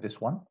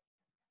this one.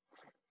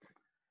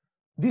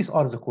 These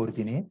are the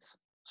coordinates.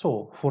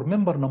 So for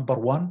member number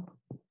 1,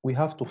 we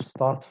have to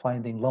start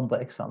finding lambda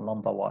x and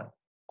lambda y,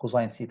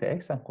 cosine theta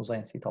x and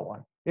cosine theta y.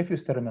 If you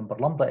still remember,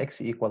 lambda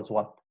x equals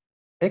what?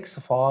 X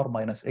far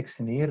minus x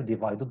near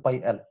divided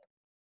by L.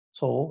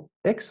 So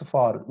x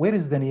far, where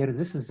is the near?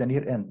 This is the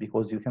near end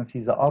because you can see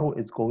the arrow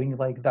is going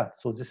like that.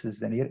 So this is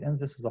the near end,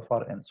 this is the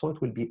far end. So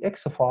it will be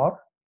x far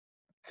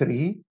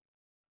 3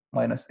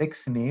 minus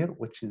x near,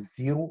 which is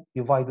 0,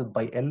 divided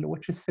by L,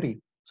 which is 3.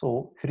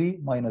 So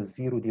 3 minus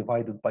 0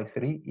 divided by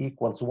 3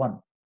 equals 1.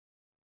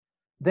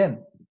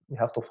 Then we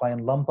have to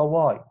find lambda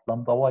y.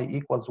 Lambda y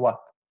equals what?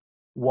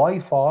 Y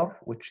far,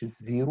 which is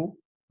 0,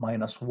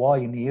 minus y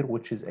near,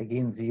 which is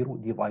again 0,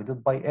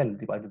 divided by L,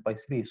 divided by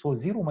 3. So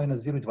 0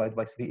 minus 0 divided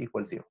by 3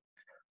 equals 0.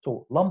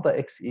 So lambda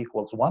x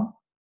equals 1,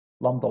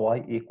 lambda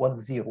y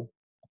equals 0.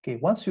 Okay,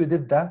 once you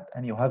did that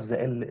and you have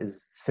the L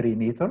is 3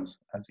 meters,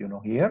 as you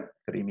know here,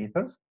 3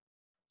 meters.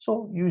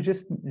 So you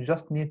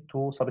just need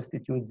to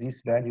substitute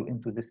this value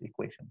into this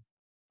equation.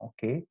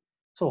 Okay,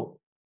 so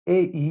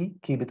AE,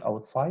 keep it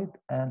outside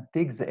and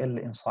take the L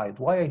inside.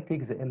 Why I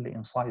take the L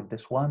inside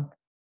this one?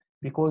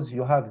 Because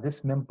you have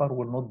this member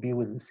will not be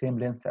with the same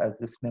length as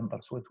this member.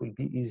 So it will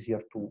be easier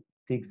to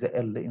take the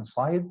L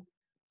inside.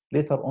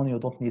 Later on, you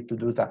don't need to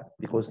do that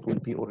because it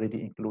will be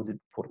already included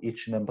for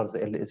each member.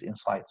 The L is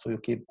inside. So you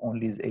keep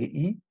only the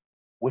AE,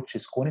 which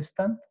is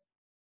constant,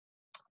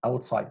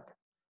 outside.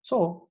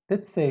 So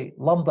let's say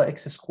lambda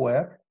x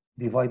squared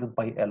divided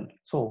by L.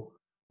 So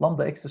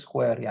lambda x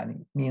square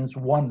يعني means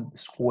 1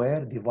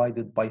 square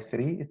divided by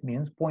 3, it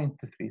means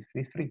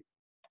 0.333.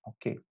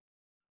 Okay.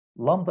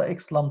 Lambda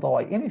x, lambda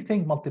y,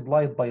 anything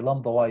multiplied by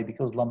lambda y,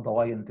 because lambda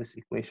y in this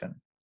equation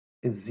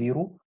is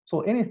 0.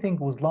 So anything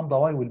with lambda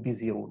y will be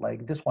 0.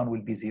 Like this one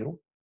will be 0.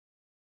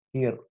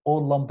 Here,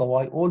 all lambda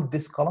y, all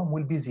this column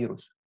will be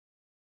zeros.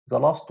 The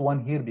last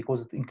one here,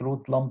 because it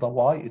includes lambda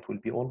y, it will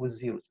be always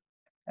zeros.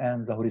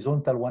 And the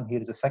horizontal one here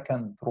is the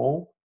second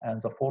row,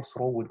 and the fourth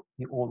row will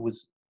be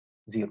always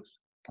zeros.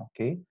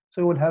 Okay,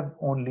 so you will have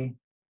only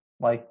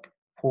like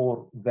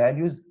 4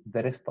 values,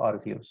 the rest are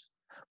zeros.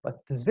 But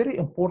it's very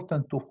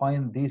important to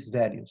find these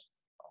values.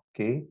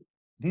 Okay,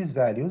 these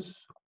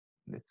values,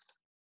 let's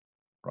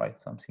write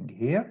something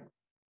here.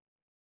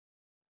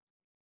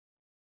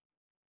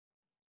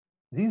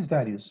 These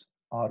values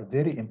are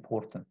very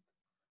important.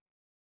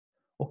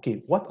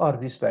 Okay, what are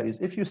these values?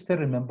 If you still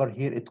remember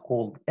here, it's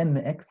called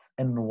nx,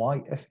 ny,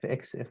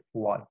 fx,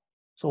 fy.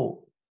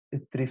 So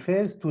it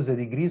refers to the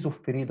degrees of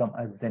freedom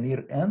at the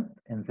near end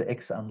in the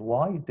x and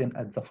y, then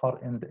at the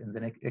far end in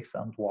the x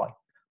and y.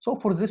 So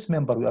for this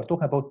member, we are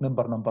talking about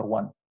member number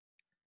 1.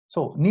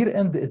 So near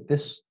end at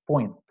this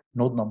point,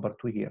 node number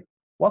 2 here.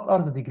 What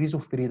are the degrees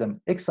of freedom?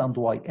 X and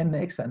y,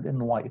 nx and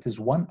ny. It is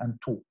 1 and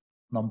 2.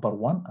 Number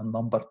 1 and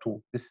number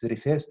 2. This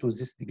refers to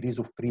this degrees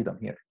of freedom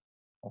here.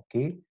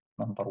 Okay,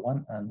 number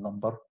 1 and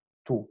number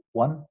 2.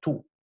 1,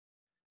 2.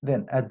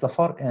 Then at the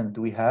far end,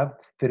 we have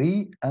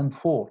 3 and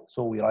 4.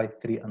 So we write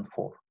 3 and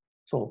 4.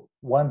 So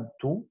 1,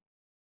 2,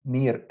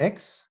 near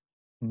x,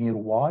 near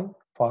y,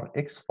 far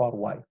x, far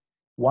y.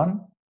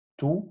 1,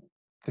 2,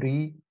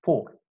 3,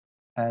 4.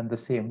 And the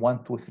same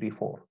 1, 2, 3,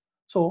 4.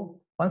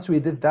 So once we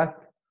did that,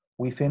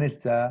 we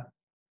finished the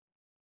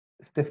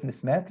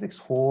stiffness matrix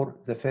for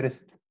the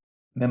first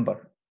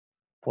member,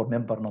 for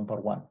member number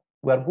 1.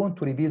 We are going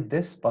to repeat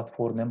this, but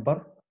for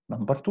member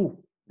number 2.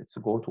 Let's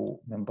go to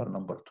member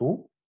number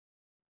 2.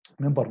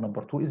 Member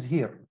number 2 is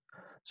here.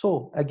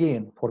 So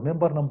again, for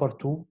member number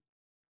 2,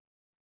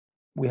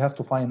 we have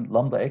to find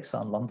lambda x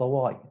and lambda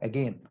y.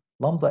 Again,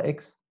 lambda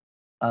x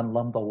and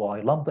lambda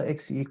y. Lambda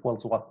x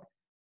equals what?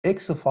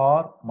 X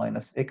far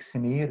minus x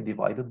near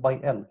divided by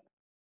L.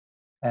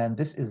 And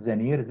this is the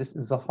near, this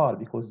is the far,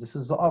 because this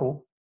is the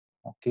arrow.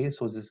 Okay,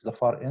 so this is the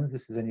far end,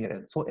 this is the near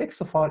end. So x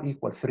far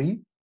equal 3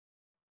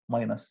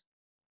 minus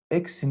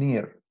x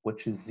near,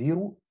 which is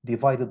 0,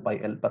 divided by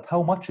L. But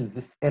how much is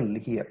this L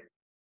here?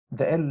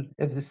 The L,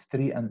 if this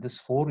 3 and this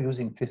 4,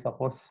 using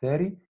Pythagoras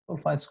theory, you'll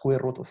find square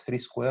root of 3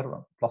 square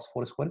plus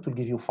 4 square, it will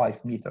give you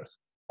 5 meters.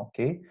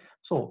 Okay,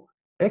 so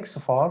x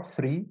far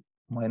 3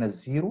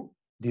 minus 0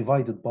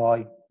 divided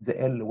by the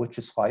L, which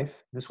is 5,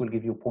 this will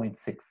give you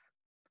 0.6.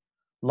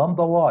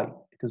 Lambda y,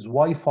 it is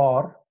y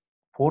far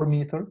 4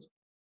 meters,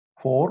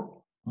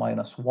 4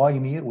 minus y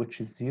near, which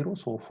is 0,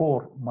 so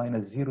 4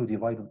 minus 0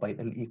 divided by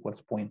L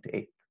equals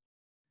 0.8.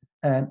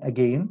 And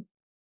again,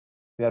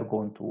 we are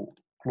going to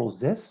close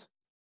this.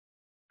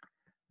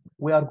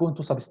 We are going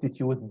to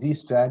substitute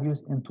these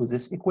values into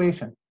this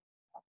equation.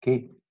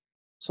 Okay,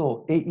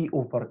 so AE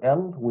over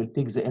L will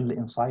take the L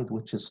inside,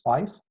 which is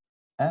 5,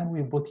 and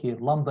we put here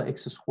lambda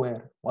x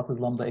square. What is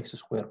lambda x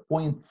square?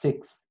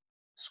 0.6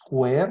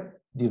 square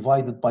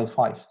divided by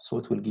 5, so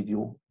it will give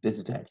you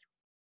this value.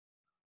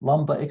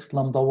 Lambda x,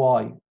 lambda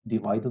y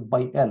divided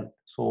by L,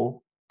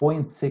 so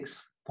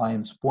 0.6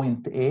 times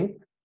 0.8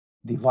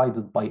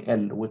 divided by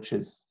L, which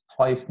is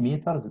 5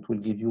 meters, it will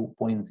give you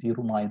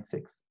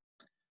 0.096.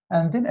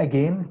 And then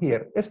again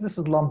here, if this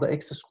is lambda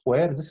x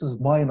square, this is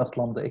minus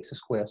lambda x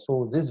square.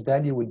 So this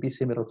value will be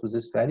similar to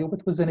this value,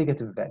 but with a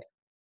negative value.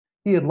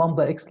 Here,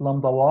 lambda x,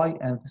 lambda y,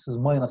 and this is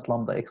minus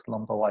lambda x,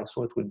 lambda y.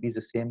 So it will be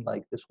the same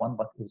like this one,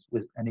 but is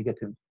with a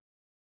negative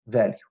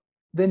value.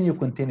 Then you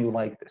continue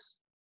like this.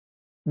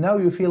 Now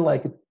you feel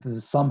like it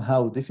is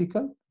somehow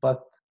difficult,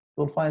 but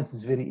you'll find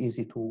it's very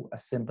easy to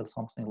assemble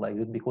something like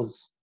that,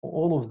 because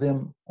all of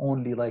them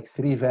only like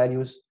 3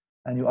 values,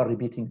 and you are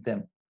repeating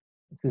them.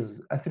 It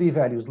is 3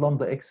 values,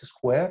 lambda x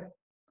square,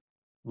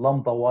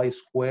 lambda y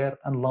square,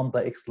 and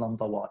lambda x,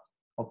 lambda y.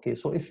 Okay,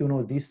 so if you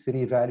know these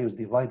 3 values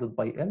divided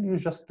by L, you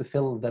just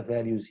fill the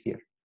values here.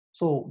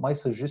 So my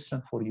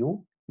suggestion for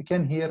you, you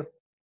can here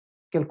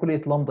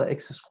calculate lambda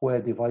x square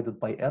divided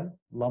by L,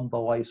 lambda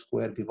y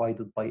square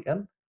divided by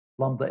L,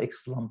 lambda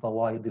x, lambda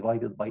y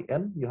divided by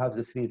L. You have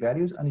the 3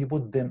 values, and you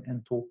put them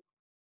into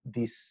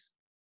this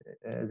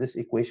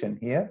equation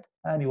here,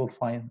 and you will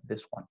find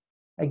this one.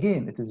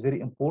 Again, it is very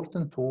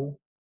important to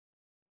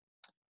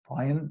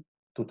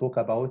talk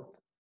about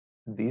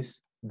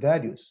these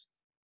values.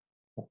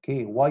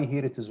 Okay, why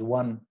here it is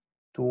 1,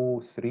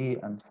 2, 3,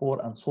 and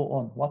 4, and so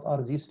on. What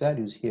are these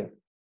values here?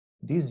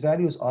 These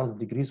values are the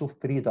degrees of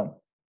freedom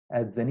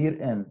at the near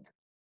end.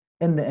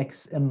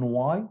 Nx,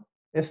 ny,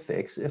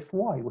 fx,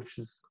 fy, which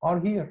are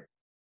here.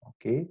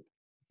 Okay,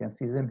 you can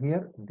see them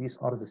here. These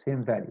are the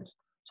same values.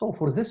 So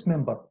for this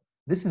member,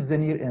 this is the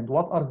near end.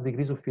 What are the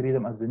degrees of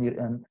freedom at the near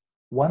end?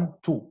 1,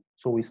 2.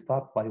 So we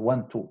start by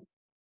 1, 2.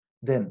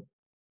 Then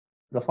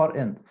the far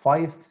end,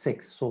 5,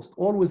 6. So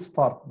always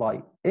start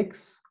by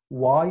x,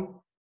 y,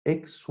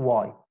 x,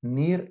 y,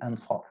 near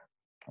and far.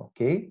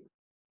 Okay,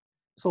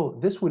 so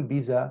this will be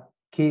the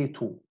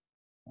K2.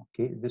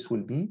 Okay, this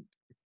will be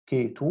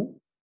K2,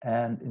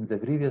 and in the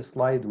previous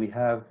slide we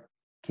have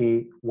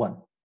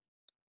K1.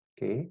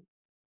 Okay,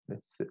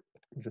 let's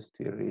just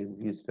erase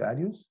these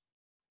values.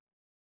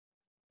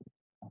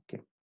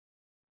 Okay,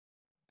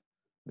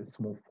 let's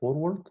move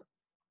forward.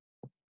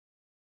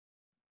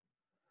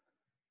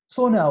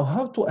 So now,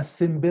 how to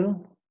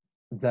assemble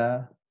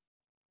the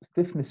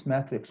stiffness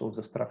matrix of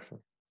the structure?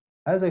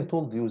 As I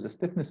told you, the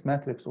stiffness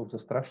matrix of the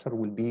structure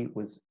will be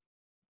with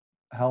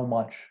how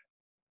much,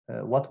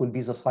 what will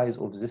be the size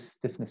of this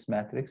stiffness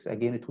matrix?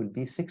 Again, it will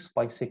be 6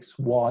 by 6.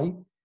 Why?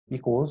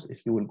 Because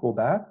if you will go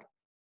back,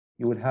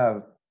 you will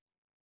have,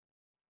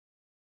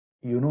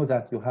 you know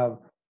that you have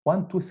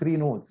 1, 2, 3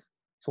 nodes.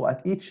 So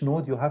at each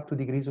node, you have 2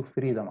 degrees of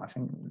freedom.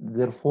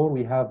 Therefore,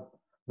 we have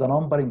the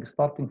numbering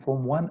starting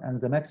from 1 and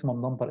the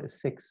maximum number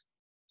is 6.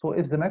 So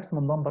if the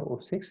maximum number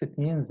of 6, it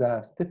means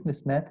the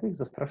stiffness matrix,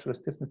 the structural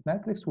stiffness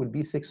matrix will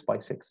be 6 by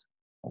 6.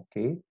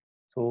 Okay,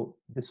 so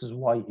this is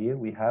why here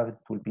we have it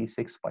will be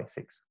 6 by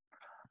 6.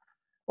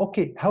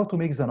 Okay, how to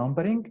make the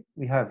numbering?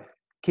 We have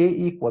K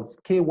equals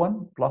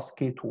K1 plus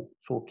K2.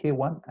 So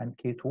K1 and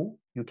K2,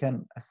 you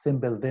can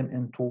assemble them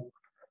into,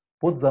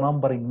 put the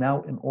numbering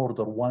now in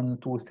order 1,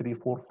 2, 3,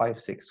 4, 5,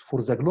 6.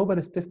 For the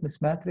global stiffness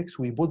matrix,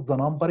 we put the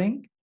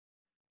numbering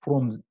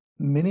from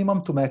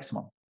minimum to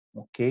maximum.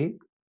 Okay.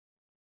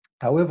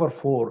 However,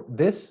 for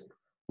this,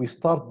 we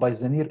start by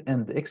the near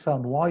end x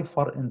and y,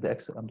 far end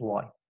x and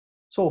y.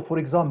 So, for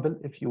example,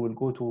 if you will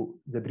go to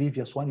the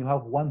previous one, you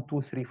have 1,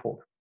 2, 3,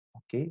 4.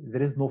 Okay,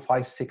 there is no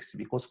 5, 6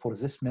 because for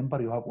this member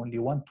you have only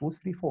 1, 2,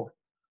 3, 4.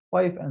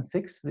 5 and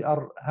 6 they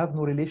have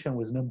no relation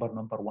with member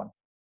number 1.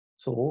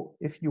 So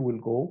if you will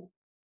go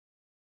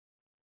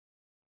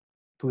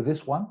to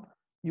this one,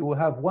 you will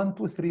have 1,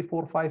 2, 3,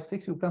 4, 5,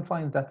 6. You can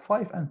find that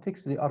 5 and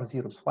 6 they are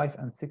zeros. 5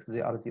 and 6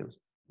 they are zeros.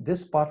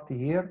 This part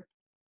here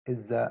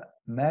is the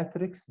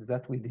matrix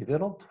that we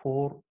developed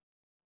for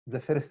the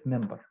first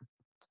member.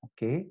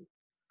 Okay.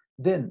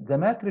 Then the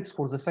matrix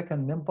for the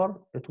second member,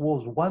 it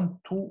was 1,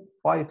 2,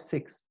 5,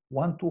 6.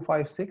 1, 2,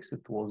 5, 6.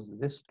 It was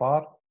this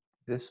part,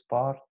 this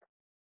part,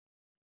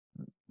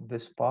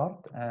 this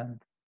part,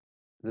 and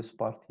this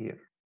part here.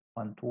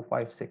 1, 2,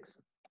 5,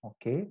 6.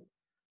 Okay.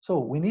 So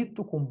we need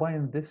to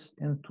combine this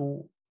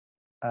into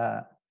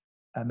a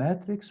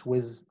matrix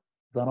with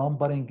the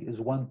numbering is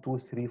 1, 2,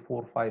 3,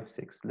 4, 5,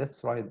 6.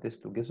 Let's write this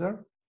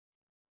together.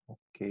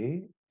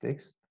 Okay.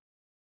 Text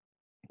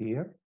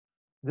here.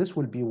 This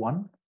will be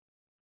 1.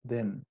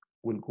 Then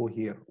we'll go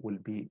here, will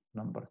be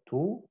number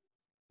 2.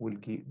 We'll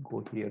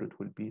go here, it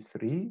will be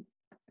 3.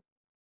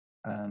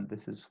 And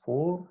this is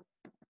 4.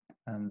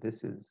 And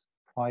this is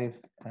 5.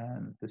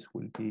 And this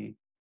will be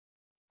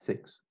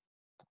 6.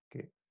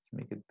 Okay, let's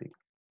make it big.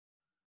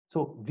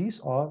 So these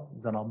are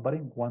the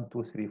numbering 1,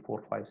 2, 3,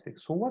 4, 5,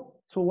 6. So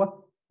what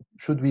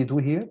should we do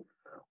here?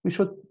 We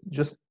should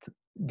just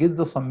get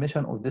the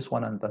summation of this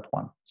one and that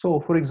one. So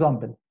for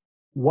example,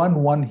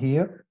 1, 1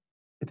 here,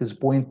 it is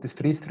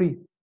 0.33.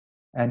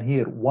 And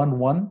here 1,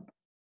 1,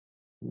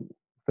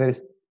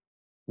 first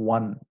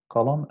one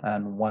column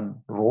and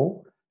one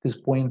row is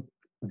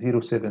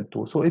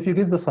 0.072. So if you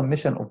get the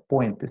summation of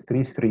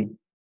 0.33,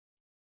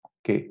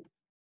 okay,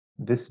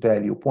 this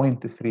value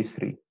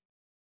 0.33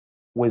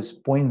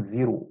 with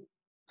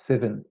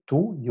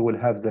 0.072, you will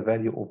have the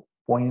value of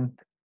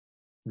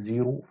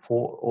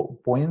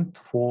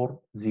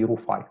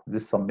 0.405,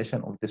 this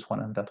summation of this one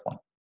and that one.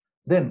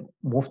 Then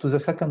move to the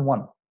second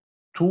one,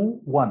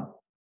 2, 1,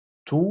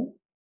 2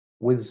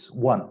 with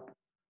 1.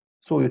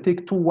 So you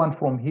take 2, 1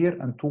 from here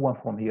and 2, 1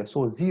 from here.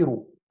 So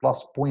 0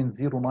 plus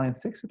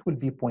 0.096, it will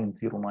be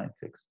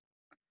 0.096.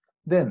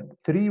 Then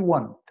 3,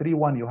 1, 3,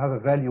 1, you have a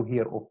value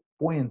here of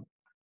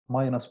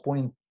minus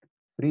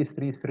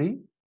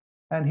 0.333.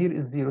 And here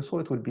is 0, so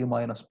it will be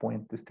minus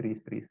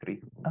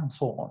 0.333, and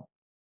so on.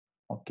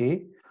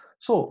 Okay,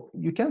 so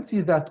you can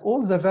see that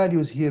all the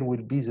values here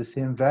will be the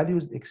same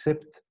values,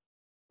 except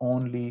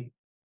only,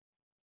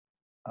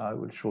 I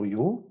will show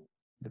you.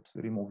 Let's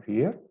remove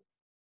here.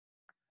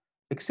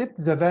 Except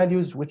the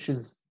values which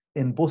is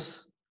in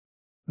both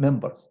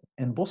members.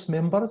 In both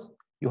members,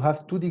 you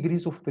have 2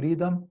 degrees of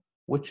freedom,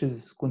 which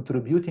is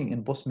contributing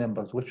in both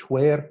members, which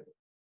were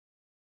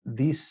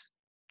these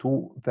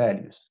two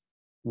values,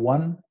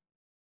 1,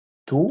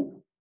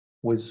 2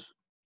 with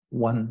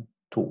 1,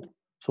 2.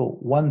 So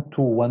 1,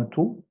 2, 1,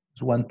 2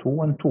 is 1, 2,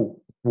 1,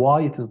 2.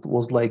 Why it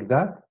was like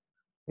that?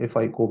 If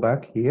I go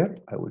back here,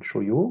 I will show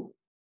you.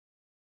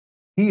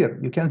 Here,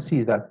 you can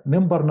see that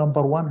member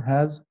number 1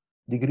 has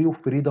degree of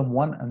freedom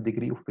 1 and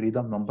degree of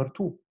freedom number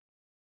 2.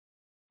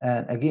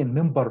 And again,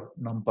 member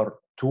number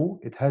 2,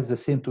 it has the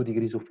same 2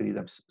 degrees of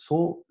freedom.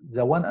 So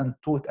the 1 and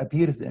 2, it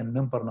appears in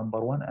member number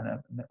 1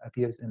 and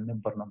appears in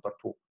member number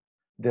 2.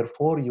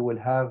 Therefore, you will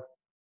have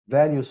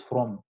values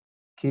from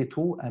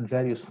K2 and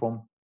values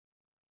from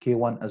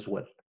K1 as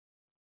well.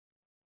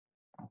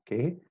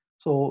 Okay,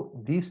 so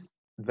these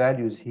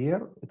values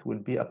here, it will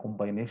be a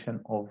combination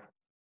of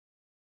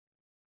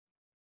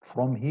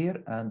from here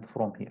and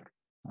from here.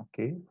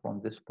 Okay,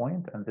 from this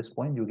point and this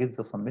point, you get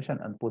the summation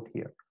and put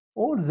here.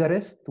 All the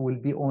rest will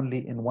be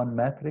only in one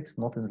matrix,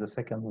 not in the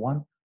second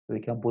one. So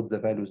you can put the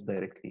values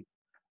directly.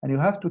 And you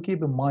have to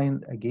keep in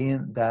mind again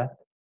that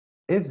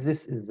if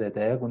this is the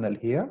diagonal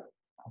here,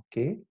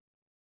 okay,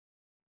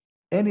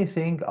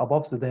 anything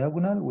above the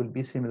diagonal will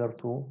be similar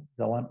to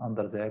the one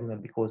under the diagonal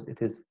because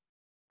it is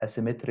a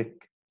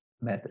symmetric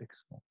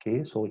matrix.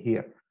 Okay, so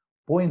here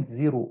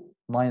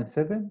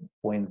 0.097,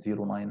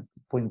 0.09,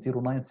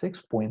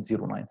 0.096,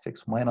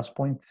 0.096 minus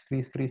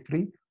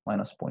 0.333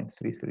 minus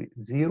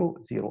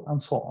 0.330,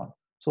 and so on.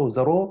 So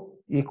the row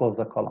equals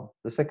the column,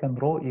 the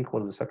second row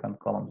equals the second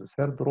column, the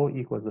third row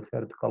equals the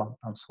third column,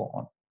 and so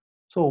on.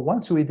 So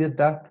once we did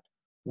that,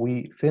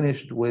 we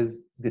finished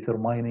with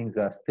determining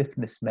the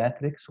stiffness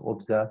matrix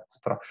of the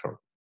structure,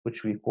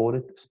 which we call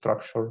it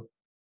structure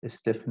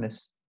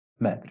stiffness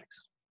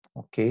matrix.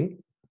 Okay.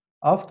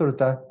 After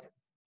that,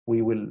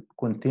 we will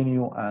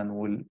continue and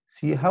we'll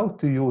see how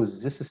to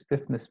use this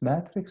stiffness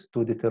matrix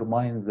to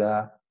determine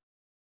the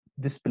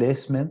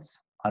displacements,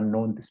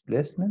 unknown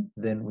displacement.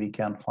 Then we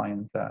can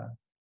find the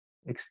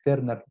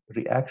external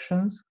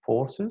reactions,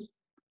 forces,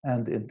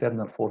 and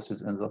internal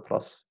forces in the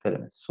truss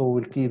filaments. So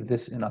we'll keep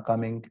this in a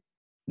coming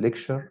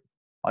lecture.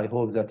 I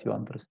hope that you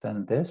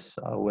understand this.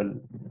 I will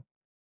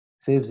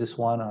save this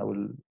one. I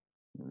will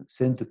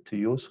send it to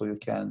you so you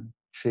can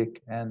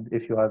check. And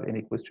if you have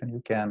any question,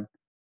 you can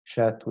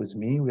chat with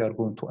me. We are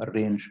going to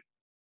arrange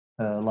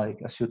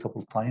like a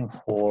suitable time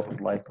for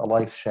like a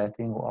live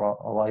chatting or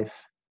a live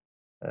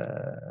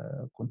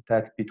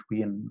contact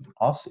between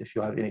us if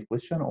you have any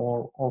question,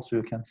 or also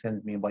you can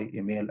send me by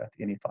email at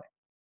any time.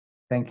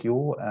 Thank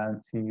you and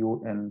see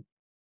you in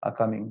a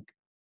coming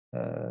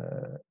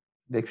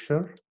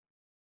lecture.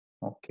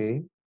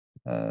 Okay,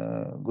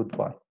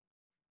 goodbye.